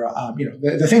where,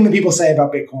 the thing that people say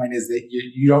about Bitcoin is that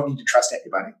you don't need to trust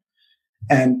anybody.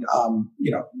 And, a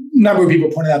number of people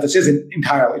pointed out this isn't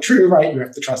entirely true, right? You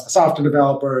have to trust the software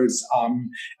developers.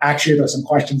 Actually, there's some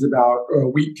questions about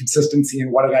weak consistency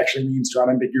and what it actually means to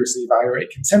unambiguously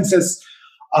evaluate consensus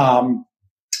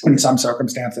in some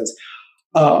circumstances.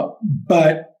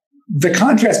 But the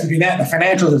contrast between that and the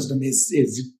financial system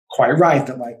is quite right,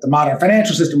 that like the modern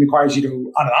financial system requires you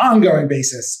to, on an ongoing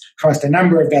basis, trust a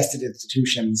number of vested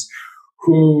institutions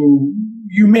who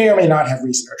you may or may not have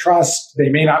reason to trust. They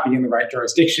may not be in the right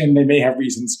jurisdiction. They may have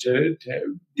reasons to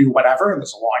do whatever. And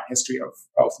there's a long history of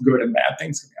both good and bad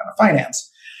things coming out of finance.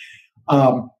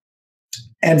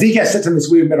 And Zcash sits in this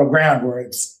weird middle ground where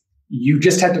you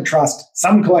just had to trust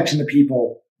some collection of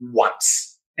people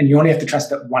once, and you only have to trust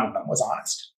that one of them was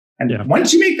honest. And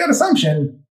once you make that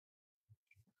assumption,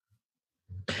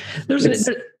 there's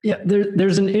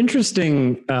an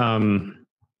interesting.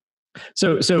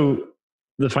 So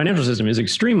the financial system is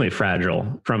extremely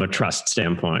fragile from a trust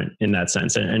standpoint in that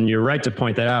sense. And you're right to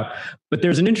point that out. But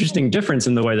there's an interesting difference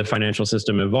in the way the financial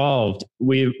system evolved.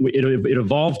 It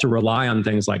evolved to rely on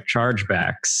things like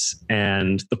chargebacks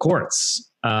and the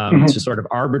courts to sort of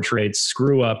arbitrate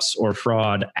screw-ups or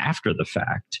fraud after the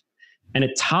fact. And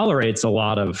it tolerates a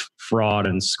lot of fraud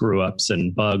and screw-ups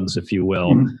and bugs, if you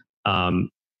will,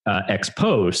 ex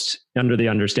post, under the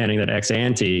understanding that ex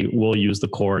ante will use the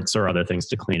courts or other things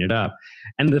to clean it up.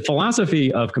 And the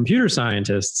philosophy of computer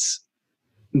scientists,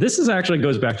 this actually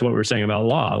goes back to what we were saying about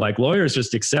law. Like lawyers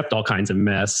just accept all kinds of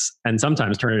mess and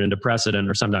sometimes turn it into precedent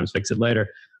or sometimes fix it later.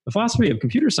 The philosophy of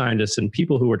computer scientists and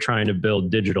people who are trying to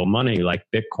build digital money like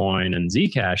Bitcoin and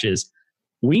Zcash is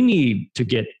we need to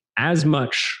get as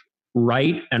much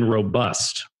right and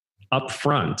robust up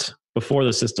front before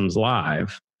the system's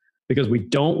live, because we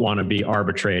don't want to be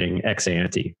arbitrating ex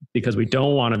ante, because we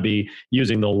don't want to be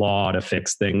using the law to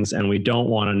fix things, and we don't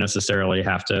want to necessarily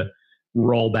have to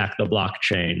roll back the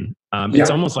blockchain. It's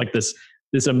almost like this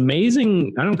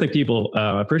amazing, I don't think people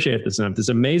appreciate this enough, this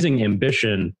amazing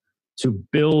ambition to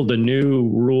build a new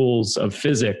rules of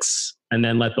physics and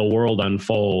then let the world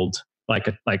unfold like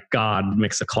God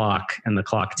makes a clock and the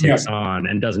clock ticks on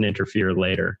and doesn't interfere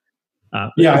later.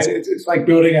 It's like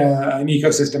building an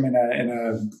ecosystem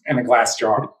in a glass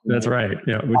jar. That's right.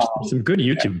 Yeah, which some good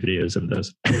YouTube videos of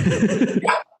this.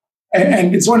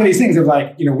 And it's one of these things of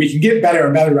like, we can get better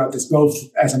and better about this, both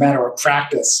as a matter of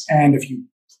practice and, if you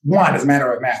want, as a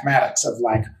matter of mathematics. Of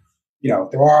like,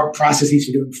 there are processes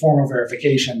for doing formal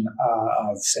verification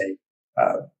of, say,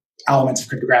 elements of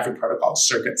cryptographic protocols,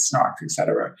 circuits, snarks, et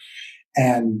cetera.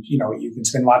 And, you can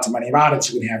spend lots of money about it.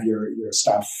 So you can have your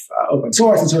stuff open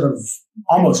source and sort of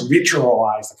almost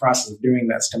ritualize the process of doing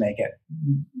this to make it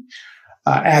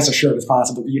as assured as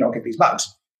possible that you don't get these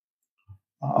bugs.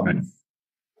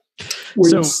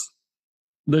 So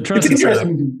the trust it's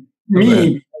interesting to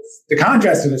me, because the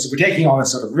contrast to this, we're taking all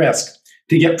this sort of risk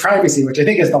to get privacy, which I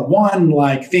think is the one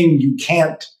like thing you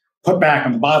can't put back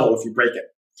on the bottle if you break it.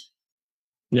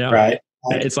 Yeah. Right.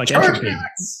 It's like entropy.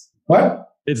 What?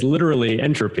 It's literally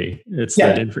entropy. It's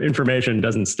that information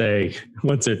doesn't stay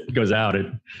once it goes out.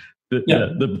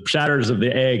 The shatters of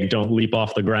the egg don't leap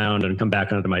off the ground and come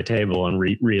back onto my table and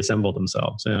reassemble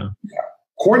themselves. Yeah.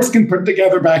 Courts can put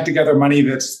back together money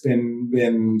that's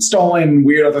been stolen,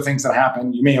 weird other things that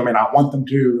happen. You may or may not want them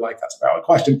to. Like, that's a valid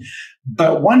question.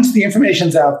 But once the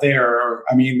information's out there,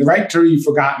 I mean, the right to be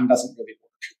forgotten doesn't really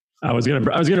work. I was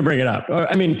gonna bring it up.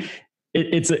 I mean,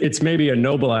 it's maybe a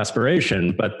noble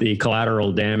aspiration, but the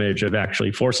collateral damage of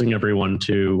actually forcing everyone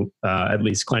to at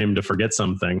least claim to forget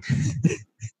something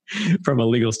from a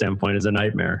legal standpoint is a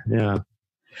nightmare. Yeah.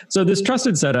 So this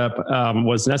trusted setup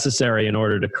was necessary in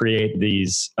order to create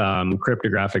these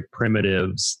cryptographic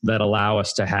primitives that allow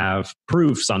us to have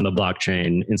proofs on the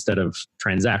blockchain instead of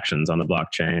transactions on the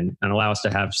blockchain, and allow us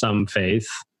to have some faith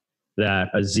that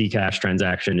a Zcash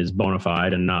transaction is bona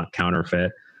fide and not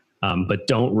counterfeit. But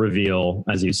don't reveal,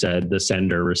 as you said, the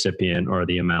sender, recipient, or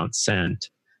the amount sent.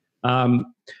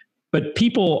 But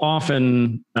people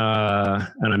often,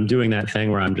 and I'm doing that thing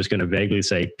where I'm just going to vaguely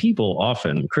say, people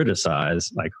often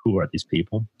criticize, like, who are these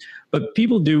people? But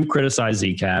people do criticize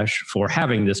Zcash for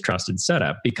having this trusted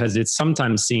setup because it's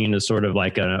sometimes seen as sort of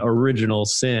like an original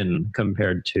sin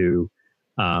compared to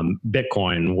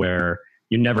Bitcoin, where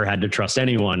you never had to trust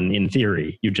anyone in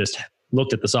theory. You just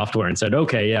looked at the software and said,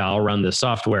 okay, yeah, I'll run this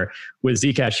software. With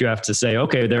Zcash, you have to say,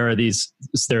 okay, there are these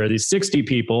 60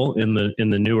 people in the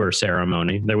newer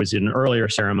ceremony. There was an earlier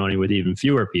ceremony with even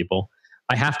fewer people.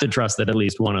 I have to trust that at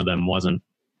least one of them wasn't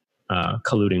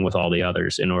colluding with all the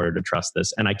others in order to trust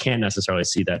this. And I can't necessarily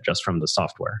see that just from the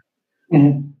software.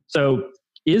 Mm-hmm. So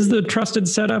is the trusted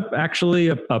setup actually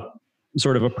a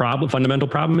sort of a problem, fundamental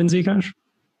problem in Zcash?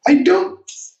 I don't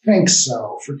think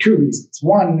so, for two reasons.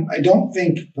 One, I don't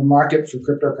think the market for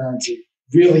cryptocurrency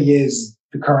really is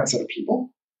the current set of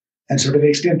people. And so to the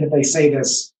extent that they say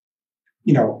this,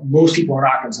 most people are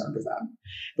not concerned with that.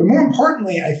 But more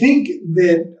importantly, I think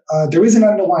that there is an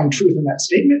underlying truth in that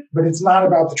statement, but it's not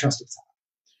about the trusted setup,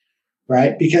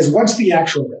 right? Because what's the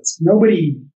actual risk?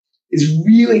 Nobody is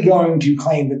really going to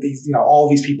claim that these, all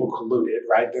these people colluded,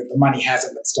 right? That the money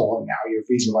hasn't been stolen now. You have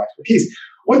reasonable expertise.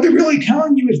 What they're really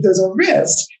telling you is there's a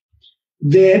risk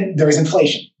that there is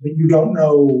inflation, that you don't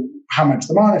know how much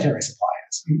the monetary supply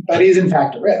is. That is, in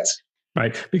fact, a risk.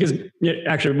 Right. Because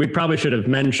actually, we probably should have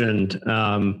mentioned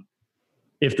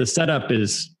if the setup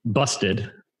is busted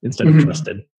instead of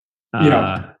trusted,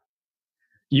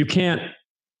 you can't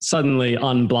suddenly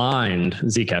unblind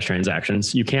Zcash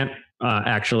transactions. You can't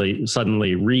actually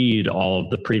suddenly read all of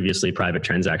the previously private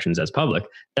transactions as public.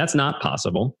 That's not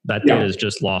possible. That data is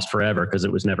just lost forever because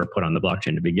it was never put on the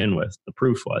blockchain to begin with. The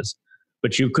proof was.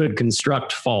 But you could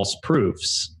construct false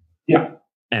proofs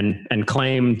and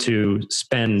claim to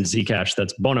spend Zcash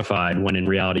that's bona fide when in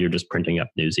reality you're just printing up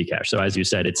new Zcash. So as you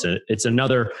said, it's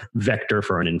another vector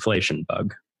for an inflation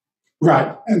bug.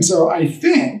 Right. And so I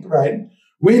think,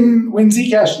 when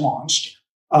Zcash launched,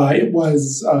 it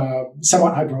was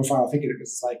somewhat high profile. I think it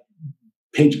was like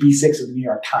page B6 of the New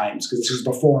York Times, because this was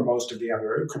before most of the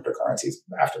other cryptocurrencies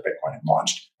after Bitcoin had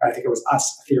launched. I think it was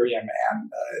us, Ethereum,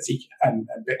 and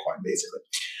Bitcoin, basically.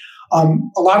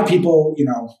 A lot of people,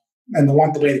 and the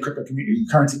way the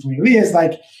cryptocurrency community is,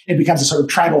 like, it becomes a sort of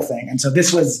tribal thing. And so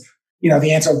this was,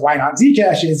 the answer of why not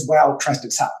Zcash is, well,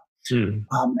 trusted setup. And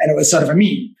it was sort of a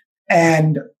meme.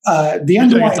 And the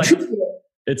underlying truth of it,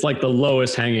 it's like the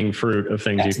lowest hanging fruit of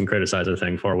things you can criticize a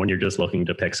thing for when you're just looking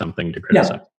to pick something to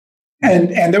criticize. Yeah.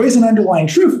 And there is an underlying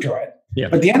truth to it. Yeah.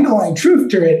 But the underlying truth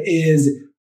to it is,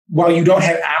 well, you don't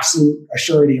have absolute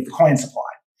assurity of the coin supply.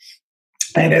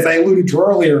 And as I alluded to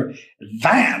earlier,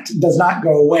 that does not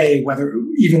go away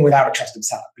even without a trusted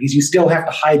setup, because you still have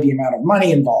to hide the amount of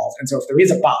money involved. And so if there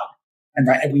is a bug,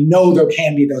 and we know there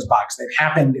can be those bugs, they've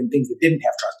happened in things that didn't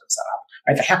have trusted setup,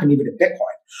 right? They happened even in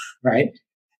Bitcoin, right?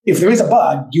 If there is a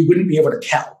bug, you wouldn't be able to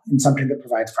tell in something that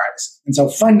provides privacy. And so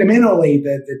fundamentally,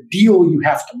 the deal you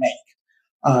have to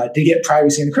make to get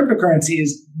privacy in cryptocurrency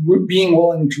is being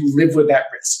willing to live with that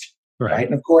risk, right?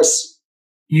 And of course,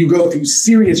 you go through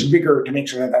serious rigor to make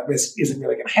sure that risk isn't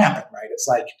really going to happen, right? It's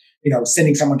like,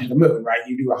 sending someone to the moon, right?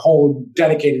 You do a whole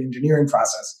dedicated engineering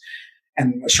process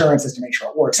and assurances to make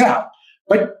sure it works out.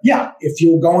 But yeah, if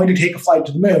you're going to take a flight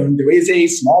to the moon, there is a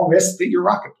small risk that your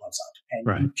rocket blows up.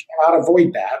 And you cannot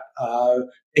avoid that,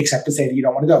 except to say that you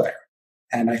don't want to go there.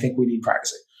 And I think we need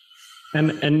privacy.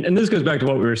 And this goes back to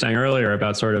what we were saying earlier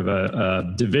about sort of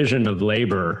a division of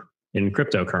labor in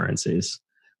cryptocurrencies.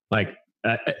 Like,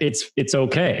 it's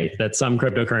okay that some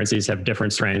cryptocurrencies have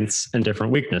different strengths and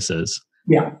different weaknesses.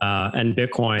 Yeah. And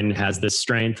Bitcoin has this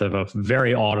strength of a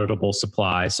very auditable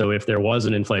supply. So if there was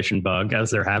an inflation bug,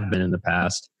 as there have been in the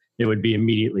past, it would be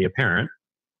immediately apparent.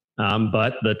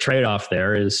 But the trade-off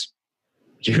there is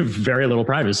you have very little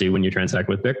privacy when you transact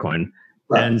with Bitcoin.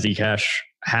 Right. And Zcash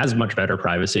has much better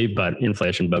privacy, but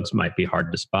inflation bugs might be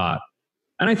hard to spot.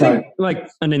 And I think like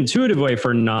an intuitive way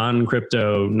for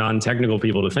non-crypto, non-technical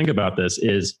people to think about this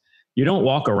is you don't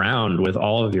walk around with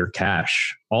all of your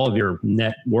cash, all of your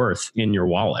net worth in your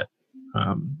wallet.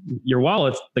 Your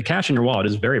wallet, the cash in your wallet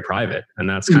is very private, and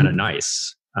that's kind of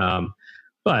nice.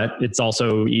 But it's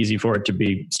also easy for it to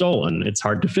be stolen. It's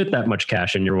hard to fit that much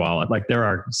cash in your wallet. Like there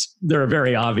are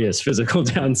very obvious physical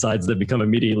downsides that become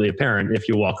immediately apparent if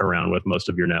you walk around with most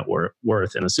of your net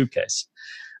worth in a suitcase.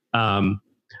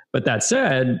 But that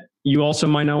said, you also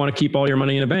might not want to keep all your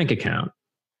money in a bank account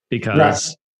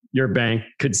because your bank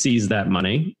could seize that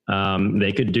money.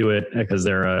 They could do it because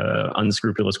they're an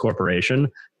unscrupulous corporation.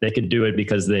 They could do it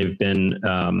because they've been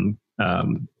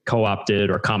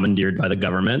co-opted or commandeered by the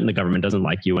government, and the government doesn't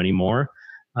like you anymore.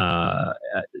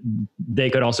 They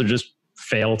could also just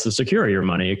fail to secure your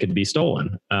money. It could be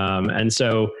stolen. And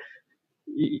so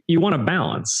you want a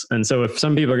balance. And so if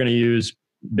some people are going to use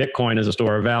Bitcoin as a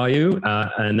store of value,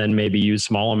 and then maybe use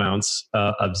small amounts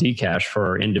of Zcash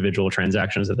for individual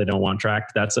transactions that they don't want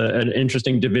tracked, that's an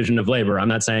interesting division of labor. I'm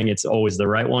not saying it's always the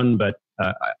right one, but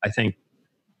I think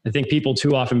people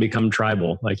too often become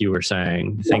tribal, like you were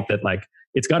saying. Think that like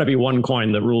it's got to be one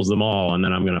coin that rules them all, and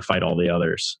then I'm going to fight all the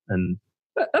others. And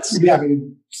that's I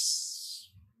mean,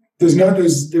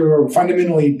 there are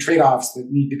fundamentally trade-offs that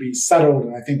need to be settled,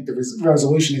 and I think the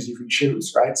resolution is you can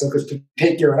choose, right? So, because to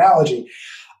take your analogy,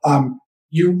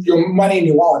 your money in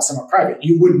your wallet is somewhat private.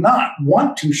 You would not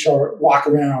want to walk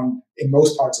around in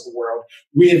most parts of the world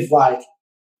with like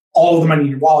all of the money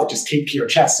in your wallet just taped to your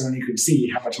chest, so then you could see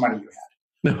how much money you had.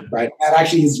 No. Right? That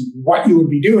actually is what you would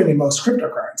be doing in most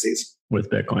cryptocurrencies.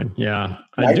 With Bitcoin, yeah.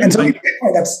 Right? And so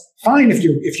Bitcoin, that's fine if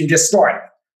you just store it.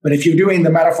 But if you're doing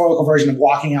the metaphorical version of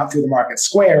walking out through the market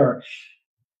square,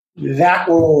 that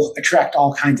will attract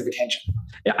all kinds of attention.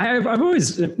 Yeah, I've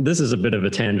always, this is a bit of a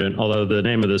tangent, although the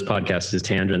name of this podcast is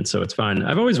Tangent, so it's fine.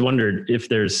 I've always wondered if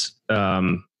there's,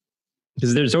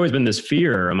 because there's always been this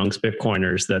fear amongst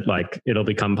Bitcoiners that like it'll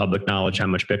become public knowledge how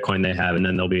much Bitcoin they have, and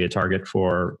then they'll be a target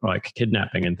for like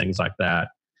kidnapping and things like that.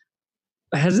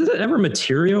 Has it ever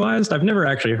materialized? I've never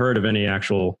actually heard of any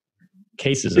actual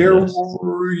cases of this.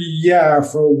 Yeah,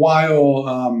 for a while.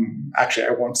 Actually, I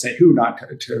won't say who, not to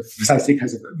precisely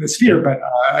because of this fear, but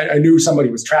I knew somebody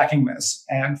was tracking this.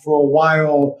 And for a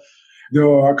while, there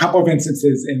were a couple of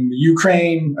instances in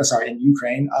Ukraine.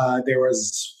 There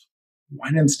was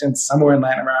one instance somewhere in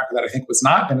Latin America that I think was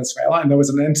not Venezuela, and there was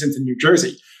an instance in New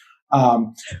Jersey.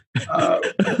 Oh,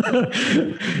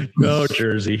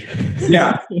 Jersey.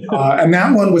 Yeah. And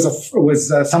that one was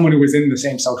someone who was in the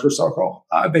same social circle.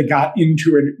 They got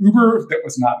into an Uber that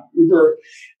was not Uber,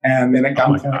 and then at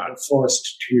gunpoint were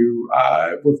forced to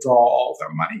withdraw all of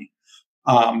their money.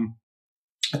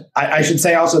 I should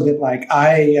say also that like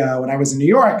when I was in New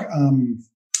York,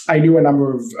 I knew a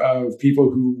number of people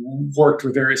who worked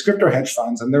with various crypto hedge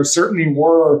funds, and there certainly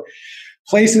were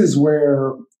places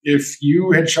where if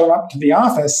you had shown up to the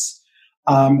office,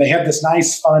 they had this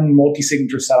nice, fun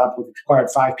multi-signature setup which required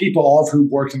 5 people, all of who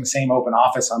worked in the same open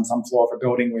office on some floor of a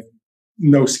building with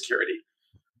no security,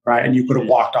 right? And you could have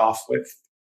walked off with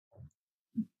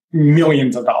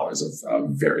millions of dollars of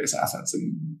various assets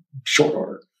in short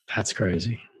order. That's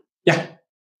crazy. Yeah.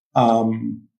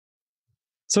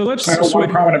 So let's one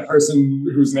prominent person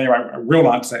whose name I will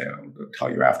not say, I'll tell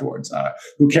you afterwards,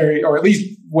 who carried, or at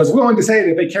least was willing to say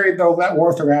that they carried the net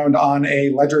worth around on a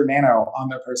Ledger Nano on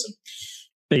their person.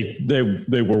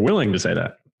 They were willing to say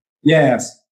that. Yes.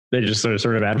 They just sort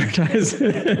of advertised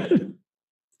it.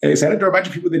 They said it to a bunch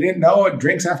of people they didn't know at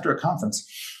drinks after a conference.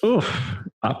 Oof,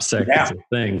 OPSEC is a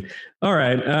thing. All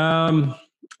right.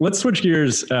 Let's switch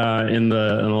gears in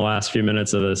the last few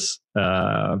minutes of this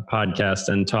podcast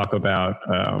and talk about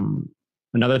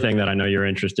another thing that I know you're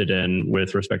interested in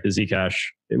with respect to Zcash,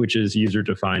 which is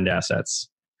user-defined assets.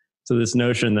 So this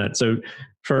notion that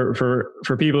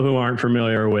for people who aren't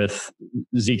familiar with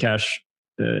Zcash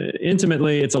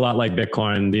intimately, it's a lot like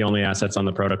Bitcoin. The only assets on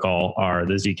the protocol are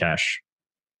the Zcash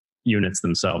units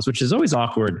themselves, which is always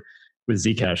awkward with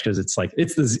Zcash because it's like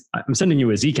I'm sending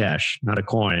you a Zcash, not a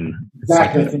coin.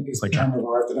 Exactly, I think is the term of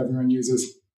art that everyone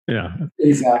uses. Yeah,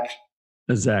 exact.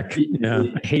 Zach. Yeah,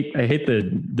 I hate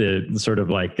the sort of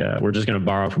like we're just going to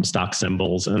borrow from stock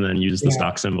symbols and then use the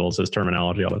stock symbols as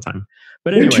terminology all the time.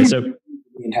 But anyway, so the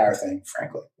entire thing,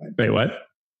 frankly. Wait, what?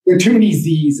 There are too many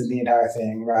Z's in the entire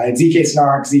thing, right? ZK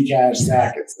snark, Zcash,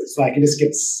 Zach. It's like it just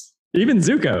gets even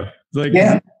Zuko. Like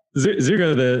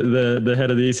Zuko, the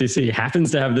head of the ECC,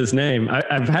 happens to have this name.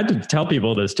 I've had to tell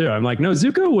people this too. I'm like, no, his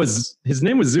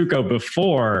name was Zuko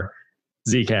before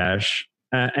Zcash,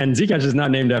 and Zcash is not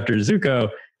named after Zuko.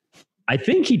 I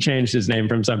think he changed his name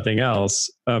from something else,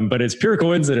 but it's pure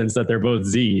coincidence that they're both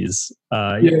Z's.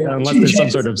 Unless there's some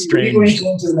sort of strange. He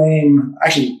changed his name.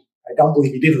 Actually, I don't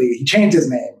believe he did legally. He changed his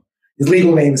name. His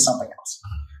legal name is something else.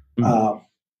 Mm-hmm.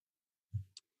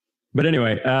 But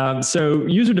anyway, so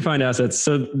user-defined assets.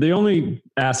 So the only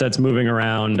assets moving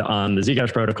around on the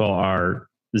Zcash protocol are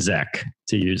ZEC,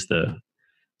 to use the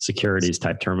securities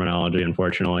type terminology,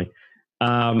 unfortunately.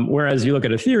 Whereas you look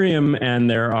at Ethereum and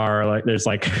there's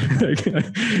like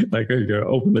you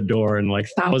open the door and like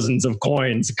thousands of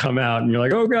coins come out and you're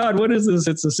like, oh God, what is this?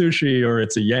 It's a sushi or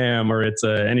it's a yam or it's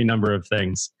any number of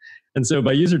things. And so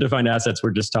by user-defined assets,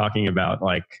 we're just talking about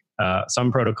like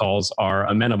some protocols are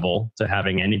amenable to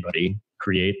having anybody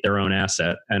create their own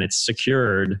asset, and it's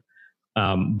secured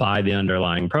by the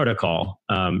underlying protocol,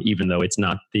 even though it's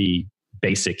not the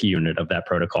basic unit of that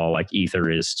protocol like Ether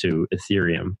is to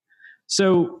Ethereum.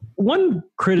 So one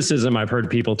criticism I've heard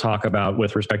people talk about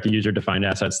with respect to user-defined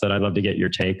assets that I'd love to get your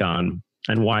take on,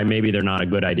 and why maybe they're not a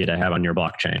good idea to have on your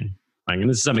blockchain, and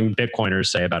this is something Bitcoiners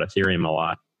say about Ethereum a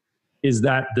lot, is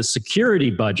that the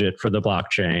security budget for the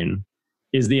blockchain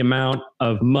is the amount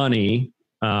of money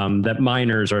that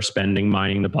miners are spending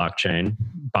mining the blockchain,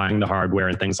 buying the hardware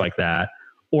and things like that,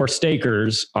 or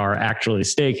stakers are actually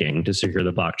staking to secure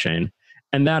the blockchain.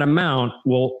 And that amount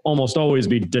will almost always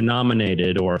be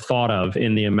denominated or thought of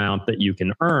in the amount that you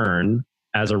can earn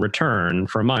as a return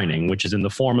for mining, which is in the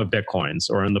form of Bitcoins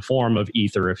or in the form of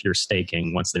Ether if you're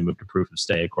staking once they move to proof of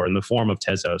stake, or in the form of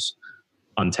Tezos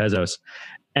on Tezos.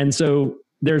 And so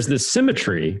there's this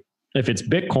symmetry. If it's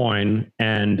Bitcoin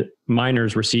and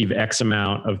miners receive X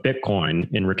amount of Bitcoin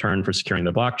in return for securing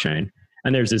the blockchain,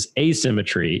 and there's this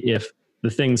asymmetry if the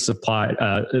things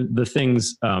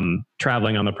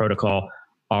traveling on the protocol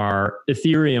are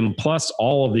Ethereum plus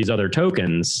all of these other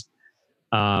tokens,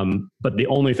 but the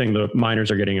only thing the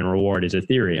miners are getting in reward is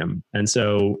Ethereum. And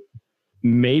so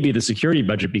maybe the security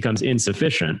budget becomes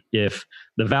insufficient if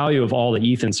the value of all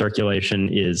the ETH in circulation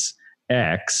is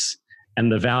X, and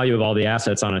the value of all the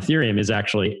assets on Ethereum is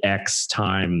actually X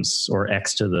times or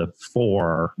X to the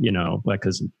 4, like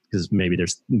because maybe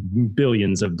there's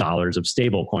billions of dollars of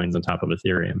stable coins on top of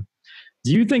Ethereum.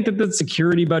 Do you think that the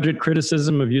security budget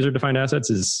criticism of user-defined assets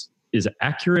is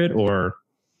accurate, or?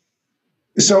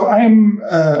 So I'm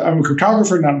a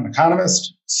cryptographer, not an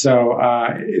economist. So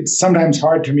it's sometimes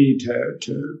hard to me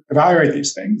to evaluate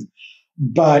these things.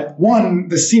 But one,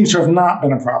 this seems to have not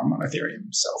been a problem on Ethereum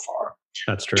so far.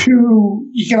 That's true. Two,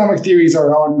 economic theories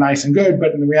are all nice and good,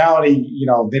 but in reality,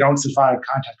 they don't survive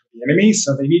contact with the enemy,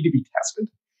 so they need to be tested.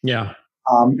 Yeah.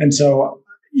 And so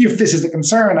if this is a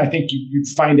concern, I think you'd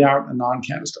find out in a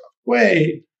non-catastrophic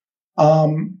way.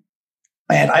 And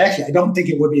I don't think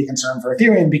it would be a concern for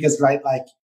Ethereum because, right, like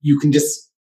you can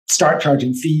just start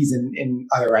charging fees in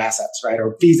other assets, right,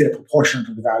 or fees that are proportional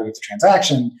to the value of the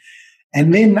transaction.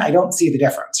 And then I don't see the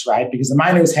difference, right, because the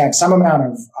miners have some amount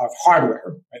of hardware.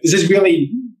 Right? This is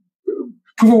really,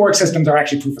 proof of work systems are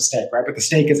actually proof of stake, right, but the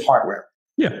stake is hardware.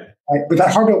 Yeah. Right? But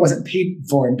that hardware wasn't paid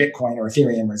for in Bitcoin or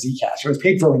Ethereum or Zcash. It was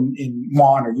paid for in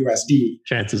yuan or USD.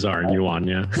 Chances are in yuan,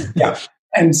 yeah. Yeah.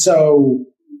 And so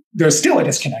there's still a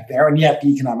disconnect there, and yet the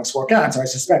economics work out. So I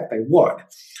suspect they would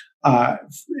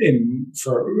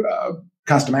for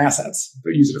custom assets,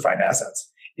 the user-defined assets.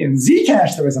 In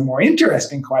Zcash, there is a more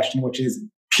interesting question, which is,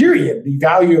 period, the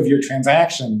value of your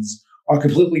transactions are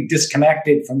completely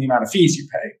disconnected from the amount of fees you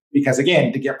pay. Because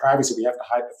again, to get privacy, we have to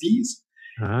hide the fees.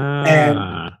 And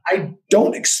I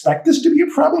don't expect this to be a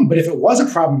problem, but if it was a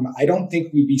problem, I don't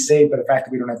think we'd be saved by the fact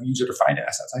that we don't have user-defined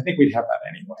assets. I think we'd have that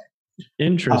anyway.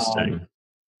 Interesting.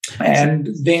 And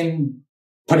then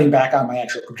putting back on my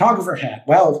actual cryptographer hat,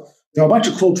 well, there are a bunch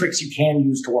of cool tricks you can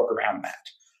use to work around that.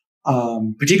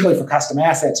 Particularly for custom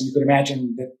assets, you could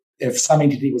imagine that if some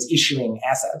entity was issuing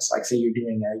assets, like say you're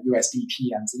doing a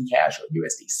USDT on Zcash or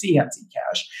USDC on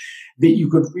Zcash, that you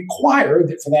could require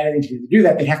that for that entity to do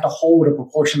that, they have to hold a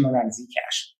proportional amount of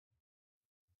Zcash.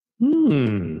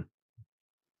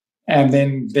 And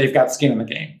then they've got skin in the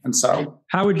game. And so,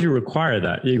 how would you require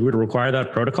that? You would require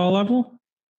that protocol level?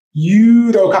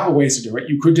 There are a couple of ways to do it.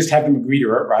 You could just have them agree to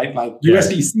it, right? Like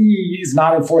USDC is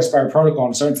not enforced by a protocol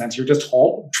in a certain sense. You're just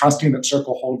trusting that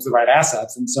Circle holds the right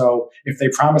assets. And so if they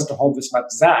promise to hold this much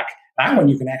ZAC, That one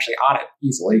you can actually audit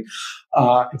easily.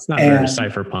 It's not very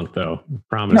cypherpunk, though.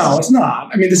 Promise. No, it's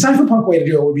not. I mean, the cypherpunk way to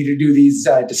do it would be to do these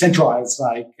decentralized,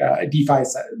 like DeFi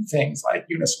things, like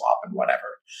Uniswap and whatever.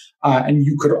 And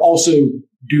you could also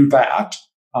do that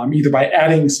either by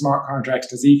adding smart contracts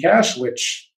to Zcash,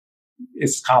 which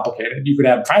is complicated. You could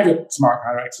add private smart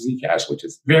contracts to Zcash, which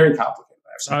is very complicated.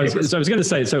 I was going to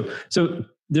say, so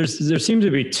there seem to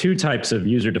be two types of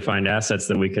user-defined assets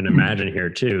that we can imagine here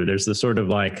too. There's the sort of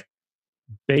like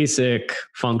basic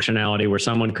functionality where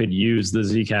someone could use the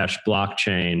Zcash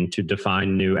blockchain to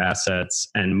define new assets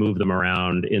and move them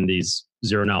around in these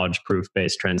zero-knowledge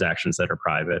proof-based transactions that are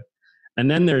private. And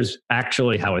then there's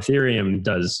actually how Ethereum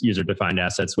does user-defined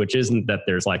assets, which isn't that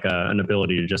there's like an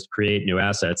ability to just create new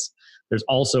assets. There's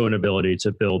also an ability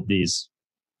to build these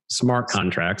smart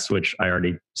contracts, which I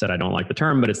already said I don't like the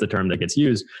term, but it's the term that gets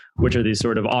used, which are these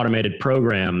sort of automated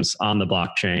programs on the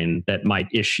blockchain that might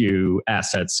issue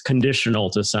assets conditional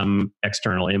to some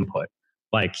external input.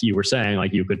 Like you were saying,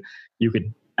 like you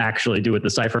could actually do it the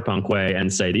cypherpunk way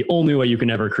and say the only way you can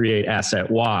ever create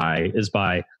asset Y is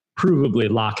by provably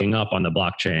locking up on the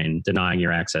blockchain, denying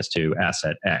your access to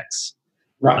asset X.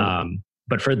 Right.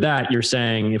 But for that, you're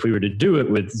saying if we were to do it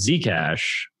with Zcash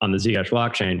on the Zcash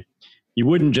blockchain, you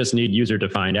wouldn't just need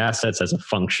user-defined assets as a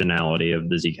functionality of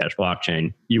the Zcash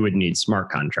blockchain. You would need smart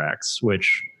contracts,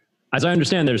 which, as I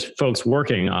understand, there's folks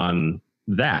working on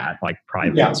that, like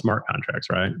private smart contracts,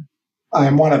 right? I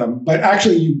am one of them. But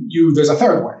actually, there's a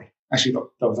third way. Actually,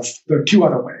 there are two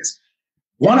other ways.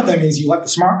 One of them is you let the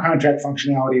smart contract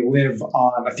functionality live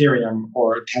on Ethereum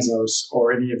or Tezos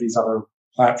or any of these other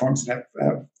platforms that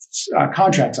have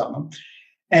contracts on them.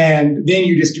 And then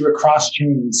you just do a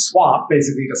cross-chain swap.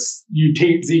 Basically, you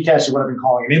take Zcash is what I've been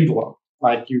calling an envelope.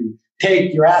 Like you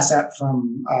take your asset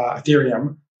from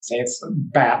Ethereum, say it's a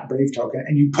BAT, Brave token,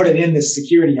 and you put it in this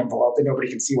security envelope that nobody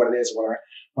can see what it is,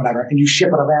 whatever, and you ship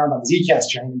it around on the Zcash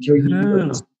chain until you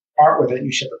part with it and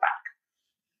you ship it back.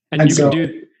 And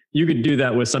you could do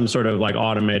that with some sort of like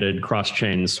automated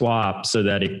cross-chain swap so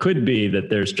that it could be that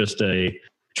there's just a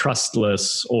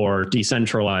trustless or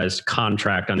decentralized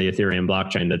contract on the Ethereum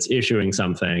blockchain that's issuing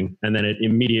something, and then it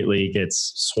immediately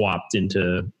gets swapped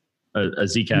into a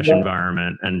Zcash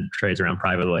environment and trades around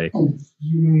privately.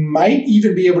 You might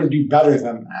even be able to do better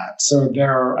than that. So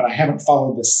I haven't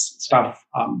followed this stuff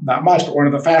that much, but one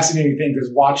of the fascinating things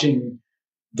is watching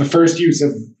the first use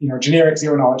of generic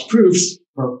zero knowledge proofs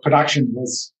for production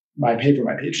was my paper,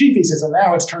 my PhD thesis, and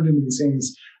now it's turned into these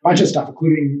things, a bunch of stuff,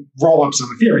 including rollups on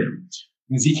Ethereum.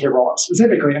 The ZK rollup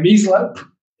specifically. And these,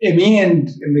 in the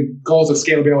end, in the goals of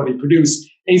scalability, produce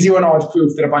a zero-knowledge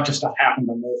proof that a bunch of stuff happened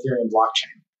on the Ethereum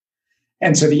blockchain.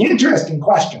 And so the interesting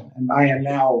question, and I am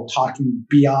now talking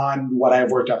beyond what I've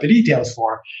worked out the details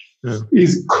for,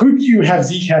 is could you have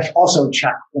Zcash also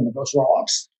check one of those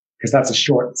rollups? Because that's a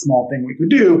short, small thing we could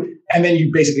do. And then you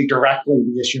basically directly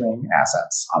be issuing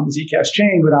assets on the Zcash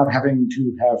chain without having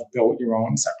to have built your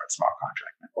own separate smart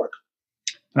contract network.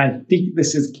 And I think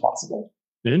this is plausible.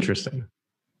 Interesting.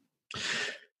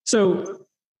 So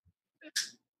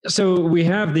we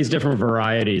have these different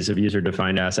varieties of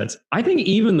user-defined assets. I think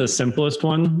even the simplest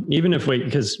one,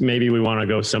 because maybe we want to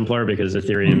go simpler because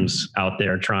Ethereum's out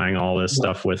there trying all this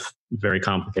stuff with very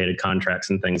complicated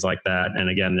contracts and things like that. And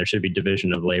again, there should be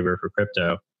division of labor for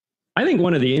crypto. I think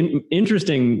one of the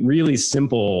interesting, really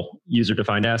simple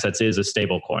user-defined assets is a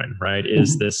stablecoin, right?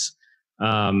 Is this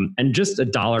and just a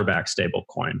dollar-backed stable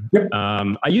coin. Yep.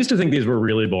 I used to think these were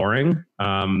really boring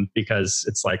because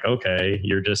it's like, okay,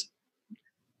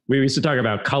 we used to talk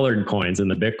about colored coins in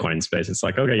the Bitcoin space. It's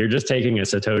like, okay, you're just taking a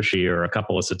Satoshi or a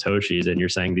couple of Satoshis and you're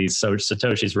saying these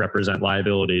Satoshis represent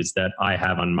liabilities that I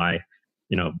have on my,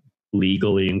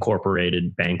 legally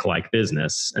incorporated bank-like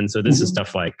business. And so this is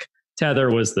stuff like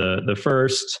Tether was the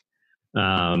first,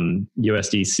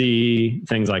 USDC,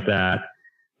 things like that.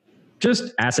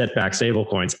 Just asset-backed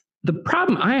stablecoins. The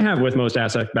problem I have with most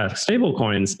asset-backed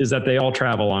stablecoins is that they all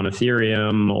travel on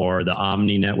Ethereum or the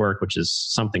Omni network, which is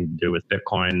something to do with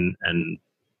Bitcoin and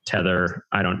Tether.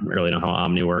 I don't really know how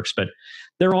Omni works, but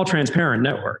they're all transparent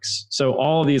networks. So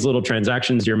all these little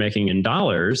transactions you're making in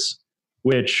dollars,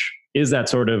 which is that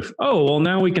sort of,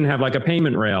 now we can have like a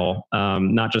payment rail,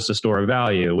 not just a store of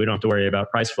value. We don't have to worry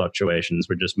about price fluctuations.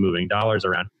 We're just moving dollars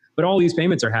around. But all these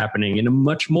payments are happening in a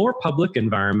much more public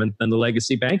environment than the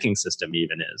legacy banking system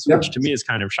even is, which to me is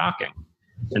kind of shocking.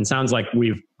 And sounds like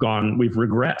we've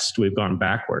regressed, we've gone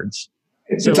backwards.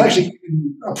 It's actually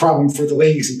a problem for the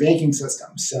legacy banking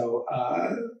system. So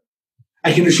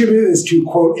I can attribute this to,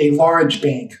 quote, a large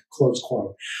bank, close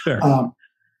quote. Sure.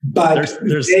 But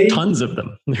there's tons of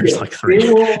them. There's like three.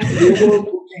 They were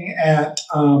looking at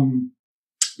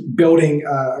building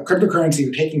a cryptocurrency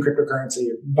or taking cryptocurrency,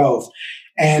 both.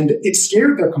 And it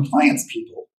scared their compliance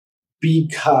people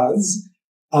because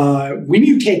when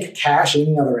you take cash or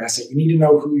any other asset, you need to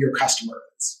know who your customer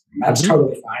is. And that's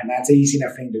totally fine. That's an easy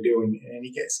enough thing to do in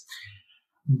any case.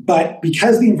 But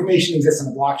because the information exists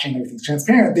on the blockchain, everything's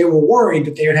transparent, they were worried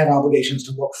that they would have obligations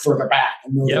to look further back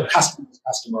and know their customer's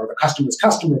customer or the customer's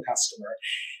customer.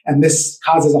 And this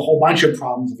causes a whole bunch of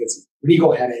problems. If it's a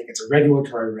legal headache, it's a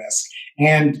regulatory risk.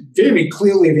 And very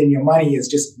clearly, then your money is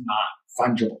just not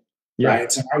fungible. Yeah.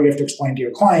 Right. So now you have to explain to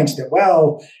your clients that,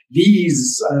 well,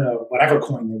 these, whatever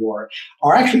coin they were,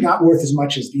 are actually not worth as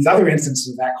much as these other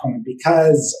instances of that coin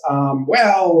because,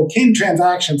 10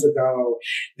 transactions ago,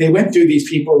 they went through these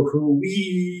people who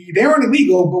they aren't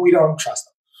illegal, but we don't trust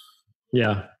them.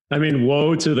 Yeah. I mean,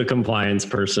 woe to the compliance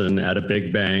person at a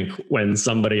big bank when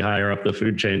somebody higher up the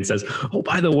food chain says, oh,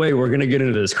 by the way, we're going to get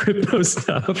into this crypto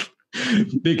stuff.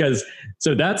 Because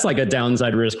so that's like a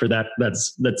downside risk for that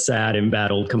sad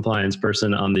embattled compliance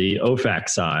person on the OFAC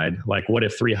side. Like, what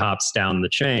if 3 hops down the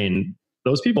chain,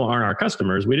 those people aren't our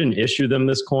customers. We didn't issue them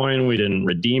this coin. We didn't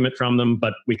redeem it from them,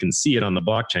 but we can see it on the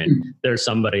blockchain. There's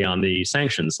somebody on the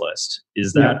sanctions list.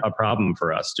 Is that a problem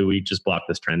for us? Do we just block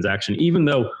this transaction, even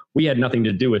though we had nothing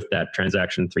to do with that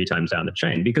transaction 3 times down the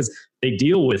chain? Because they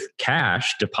deal with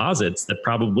cash deposits that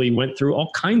probably went through all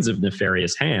kinds of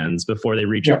nefarious hands before they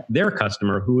reach their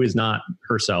customer, who is not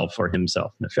herself or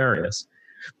himself nefarious.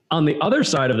 On the other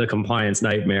side of the compliance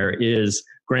nightmare is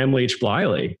Graham Leach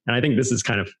Bliley. And I think this is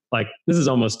kind of like, this is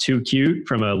almost too cute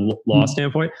from a law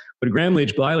standpoint. But Graham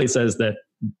Leach Bliley says that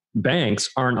banks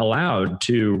aren't allowed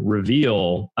to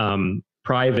reveal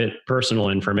private personal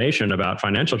information about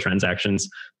financial transactions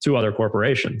to other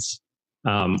corporations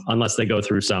unless they go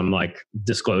through some like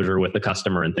disclosure with the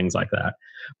customer and things like that.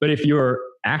 But if you're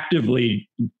actively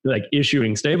like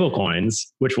issuing stablecoins,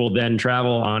 which will then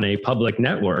travel on a public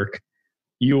network,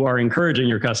 you are encouraging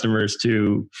your customers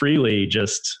to freely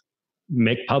just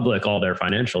make public all their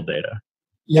financial data,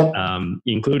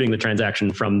 including the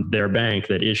transaction from their bank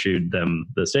that issued them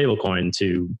the stablecoin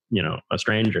to, a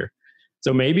stranger.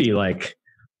 So maybe like,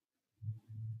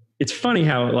 it's funny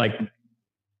how like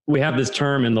we have this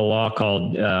term in the law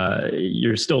called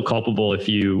you're still culpable if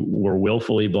you were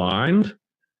willfully blind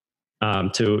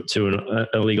to an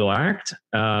illegal act,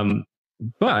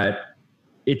 but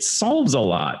it solves a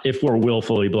lot if we're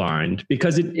willfully blind,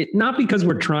 because not because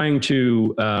we're trying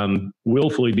to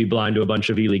willfully be blind to a bunch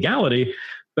of illegality,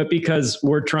 but because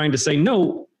we're trying to say,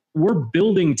 no, we're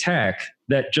building tech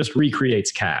that just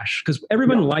recreates cash, because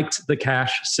everyone liked the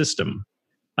cash system.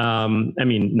 I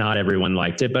mean, not everyone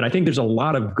liked it, but I think there's a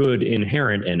lot of good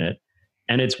inherent in it.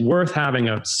 And it's worth having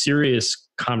a serious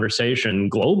conversation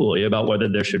globally about whether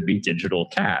there should be digital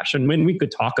cash. And when we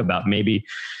could talk about maybe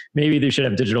they should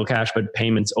have digital cash, but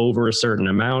payments over a certain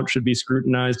amount should be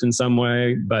scrutinized in some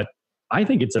way. But I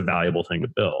think it's a valuable thing to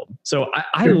build. So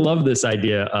I love this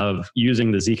idea of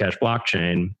using the Zcash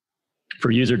blockchain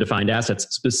for user-defined assets,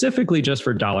 specifically just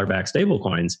for dollar-backed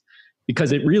stablecoins,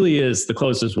 because it really is the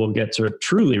closest we'll get to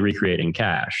truly recreating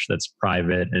cash that's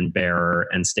private and bearer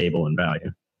and stable in value.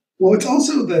 Well, it's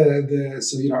also if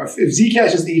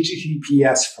Zcash is the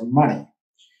HTTPS for money,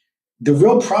 the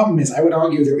real problem is, I would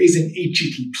argue, there isn't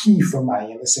HTTP for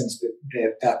money in the sense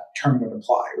that term would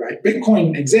apply, right?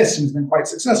 Bitcoin exists and has been quite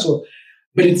successful,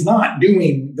 but it's not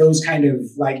doing those kind of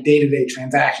like day-to-day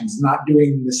transactions, not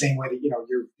doing the same way that,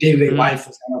 your day-to-day life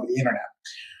is done over the internet,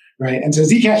 right? And so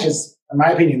Zcash is, in my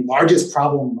opinion, largest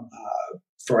problem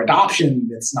for adoption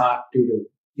that's not due to,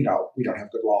 we don't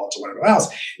have good wallets or whatever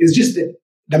else, is just that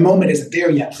the moment isn't there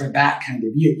yet for that kind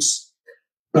of use.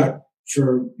 But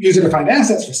for user-defined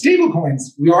assets, for stablecoins,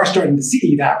 we are starting to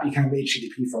see that become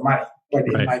HTTP for money, but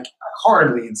in like a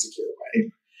horribly insecure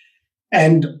way.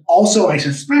 And also, I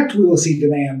suspect we will see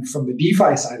demand from the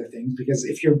DeFi side of things, because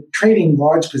if you're trading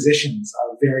large positions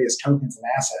of various tokens and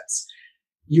assets,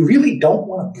 you really don't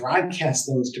want to broadcast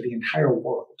those to the entire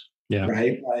world,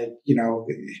 right? Like,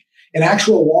 in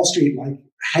actual Wall Street, like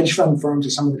hedge fund firms are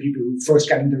some of the people who first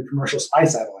got into commercial spy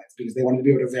satellites because they wanted to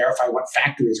be able to verify what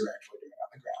factories are actually doing on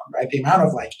the ground, right? The amount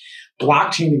of like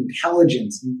blockchain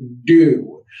intelligence you can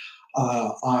do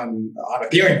on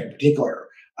Ethereum in particular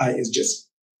is just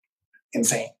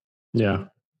insane. Yeah.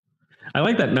 I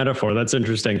like that metaphor. That's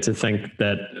interesting to think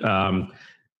that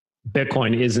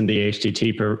Bitcoin isn't the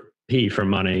HTTP for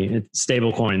money.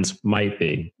 Stable coins might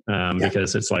be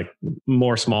because it's like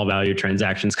more small value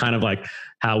transactions, kind of like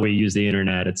how we use the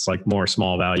internet. It's like more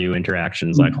small value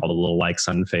interactions, like all the little likes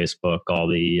on Facebook, all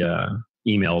the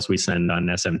emails we send on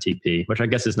SMTP, which I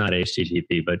guess is not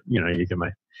HTTP, but you get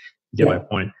my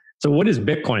point. So what is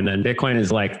Bitcoin then? Bitcoin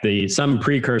is like some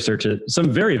precursor to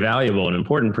some very valuable and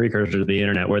important precursor to the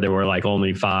internet, where there were like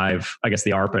only 5, I guess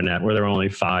the ARPANET, where there were only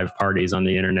 5 parties on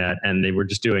the internet, and they were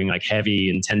just doing like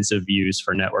heavy, intensive use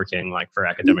for networking, like for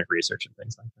academic research and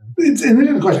things like that. It's an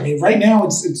interesting question. I mean, right now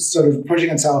it's sort of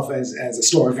pushing itself as a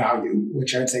store of value,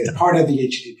 which I would say is part of the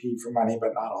HTTP for money,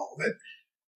 but not all of it.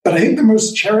 But I think the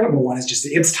most charitable one is just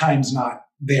that its time's not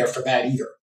there for that either.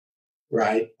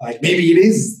 Right? Like maybe it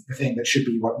is the thing that should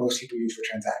be what most people use for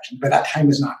transactions, but that time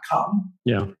has not come.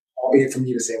 Yeah. Albeit for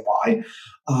me to say why.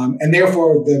 And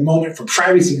therefore, the moment for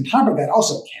privacy on top of that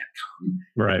also can't come.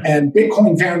 Right. And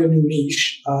Bitcoin found a new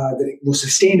niche that it will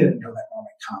sustain it until that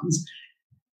moment comes.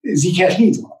 Zcash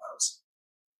needs one of those.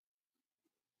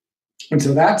 And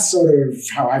so that's sort of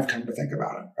how I've come to think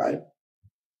about it, right?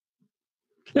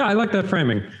 Yeah, I like that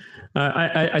framing.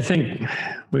 I think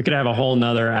we could have a whole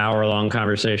nother hour-long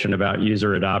conversation about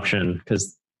user adoption,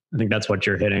 because I think that's what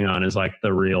you're hitting on is like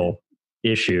the real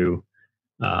issue,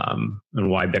 and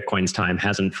why Bitcoin's time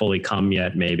hasn't fully come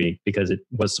yet, maybe because it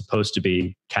was supposed to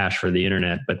be cash for the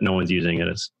internet, but no one's using it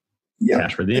as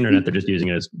cash for the internet. They're just using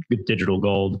it as digital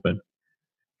gold. But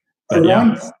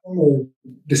Ron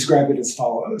described it as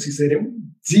follows. He said,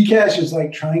 Zcash is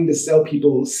like trying to sell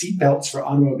people seatbelts for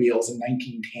automobiles in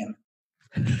 1910.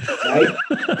 Right?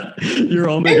 You're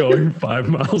only going 5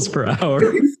 miles per hour.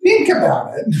 If you think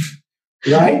about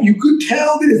it, right? You could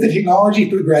tell that as the technology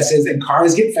progresses and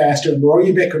cars get faster and more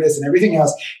ubiquitous and everything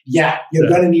else, you're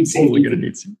going to need safety. Totally going to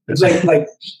need safety. It's like,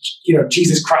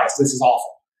 Jesus Christ, this is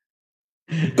awful.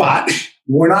 But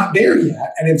we're not there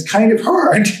yet, and it's kind of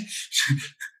hard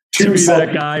to be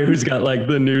that guy who's got like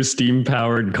the new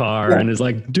steam-powered car and is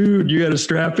like, dude, you got to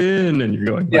strap in, and you're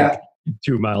going like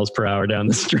 2 miles per hour down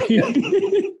the street.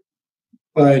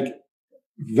 Like,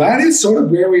 that is sort of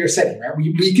where we are sitting, right?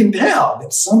 We can tell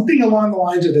that something along the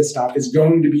lines of this stuff is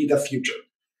going to be the future,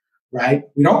 right?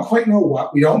 We don't quite know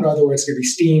what. We don't know whether it's going to be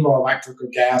steam or electric or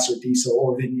gas or diesel,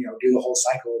 or then, do the whole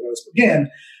cycle of those again.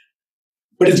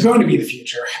 But it's going to be the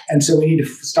future. And so we need to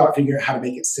start figuring out how to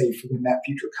make it safe when that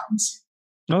future comes.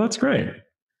 Oh, that's great.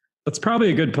 That's probably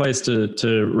a good place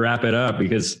to wrap it up,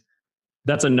 because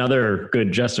that's another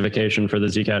good justification for the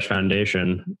Zcash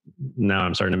Foundation. Now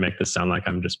I'm starting to make this sound like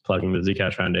I'm just plugging the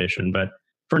Zcash Foundation, but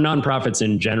for nonprofits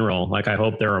in general, like I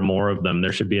hope there are more of them.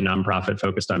 There should be a nonprofit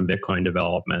focused on Bitcoin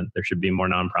development. There should be more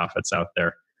nonprofits out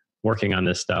there working on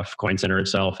this stuff. Coin Center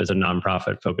itself is a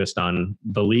nonprofit focused on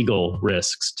the legal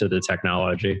risks to the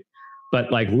technology.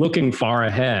 But like looking far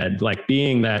ahead, like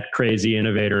being that crazy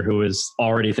innovator who was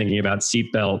already thinking about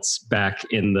seatbelts back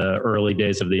in the early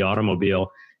days of the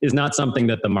automobile is not something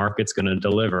that the market's going to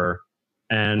deliver.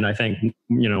 And I think,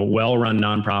 well-run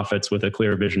nonprofits with a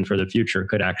clear vision for the future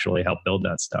could actually help build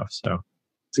that stuff. So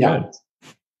it's good.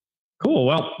 Cool.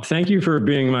 Well, thank you for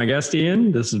being my guest,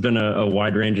 Ian. This has been a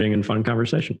wide-ranging and fun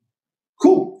conversation.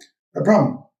 Cool. No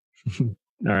problem. All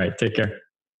right. Take care.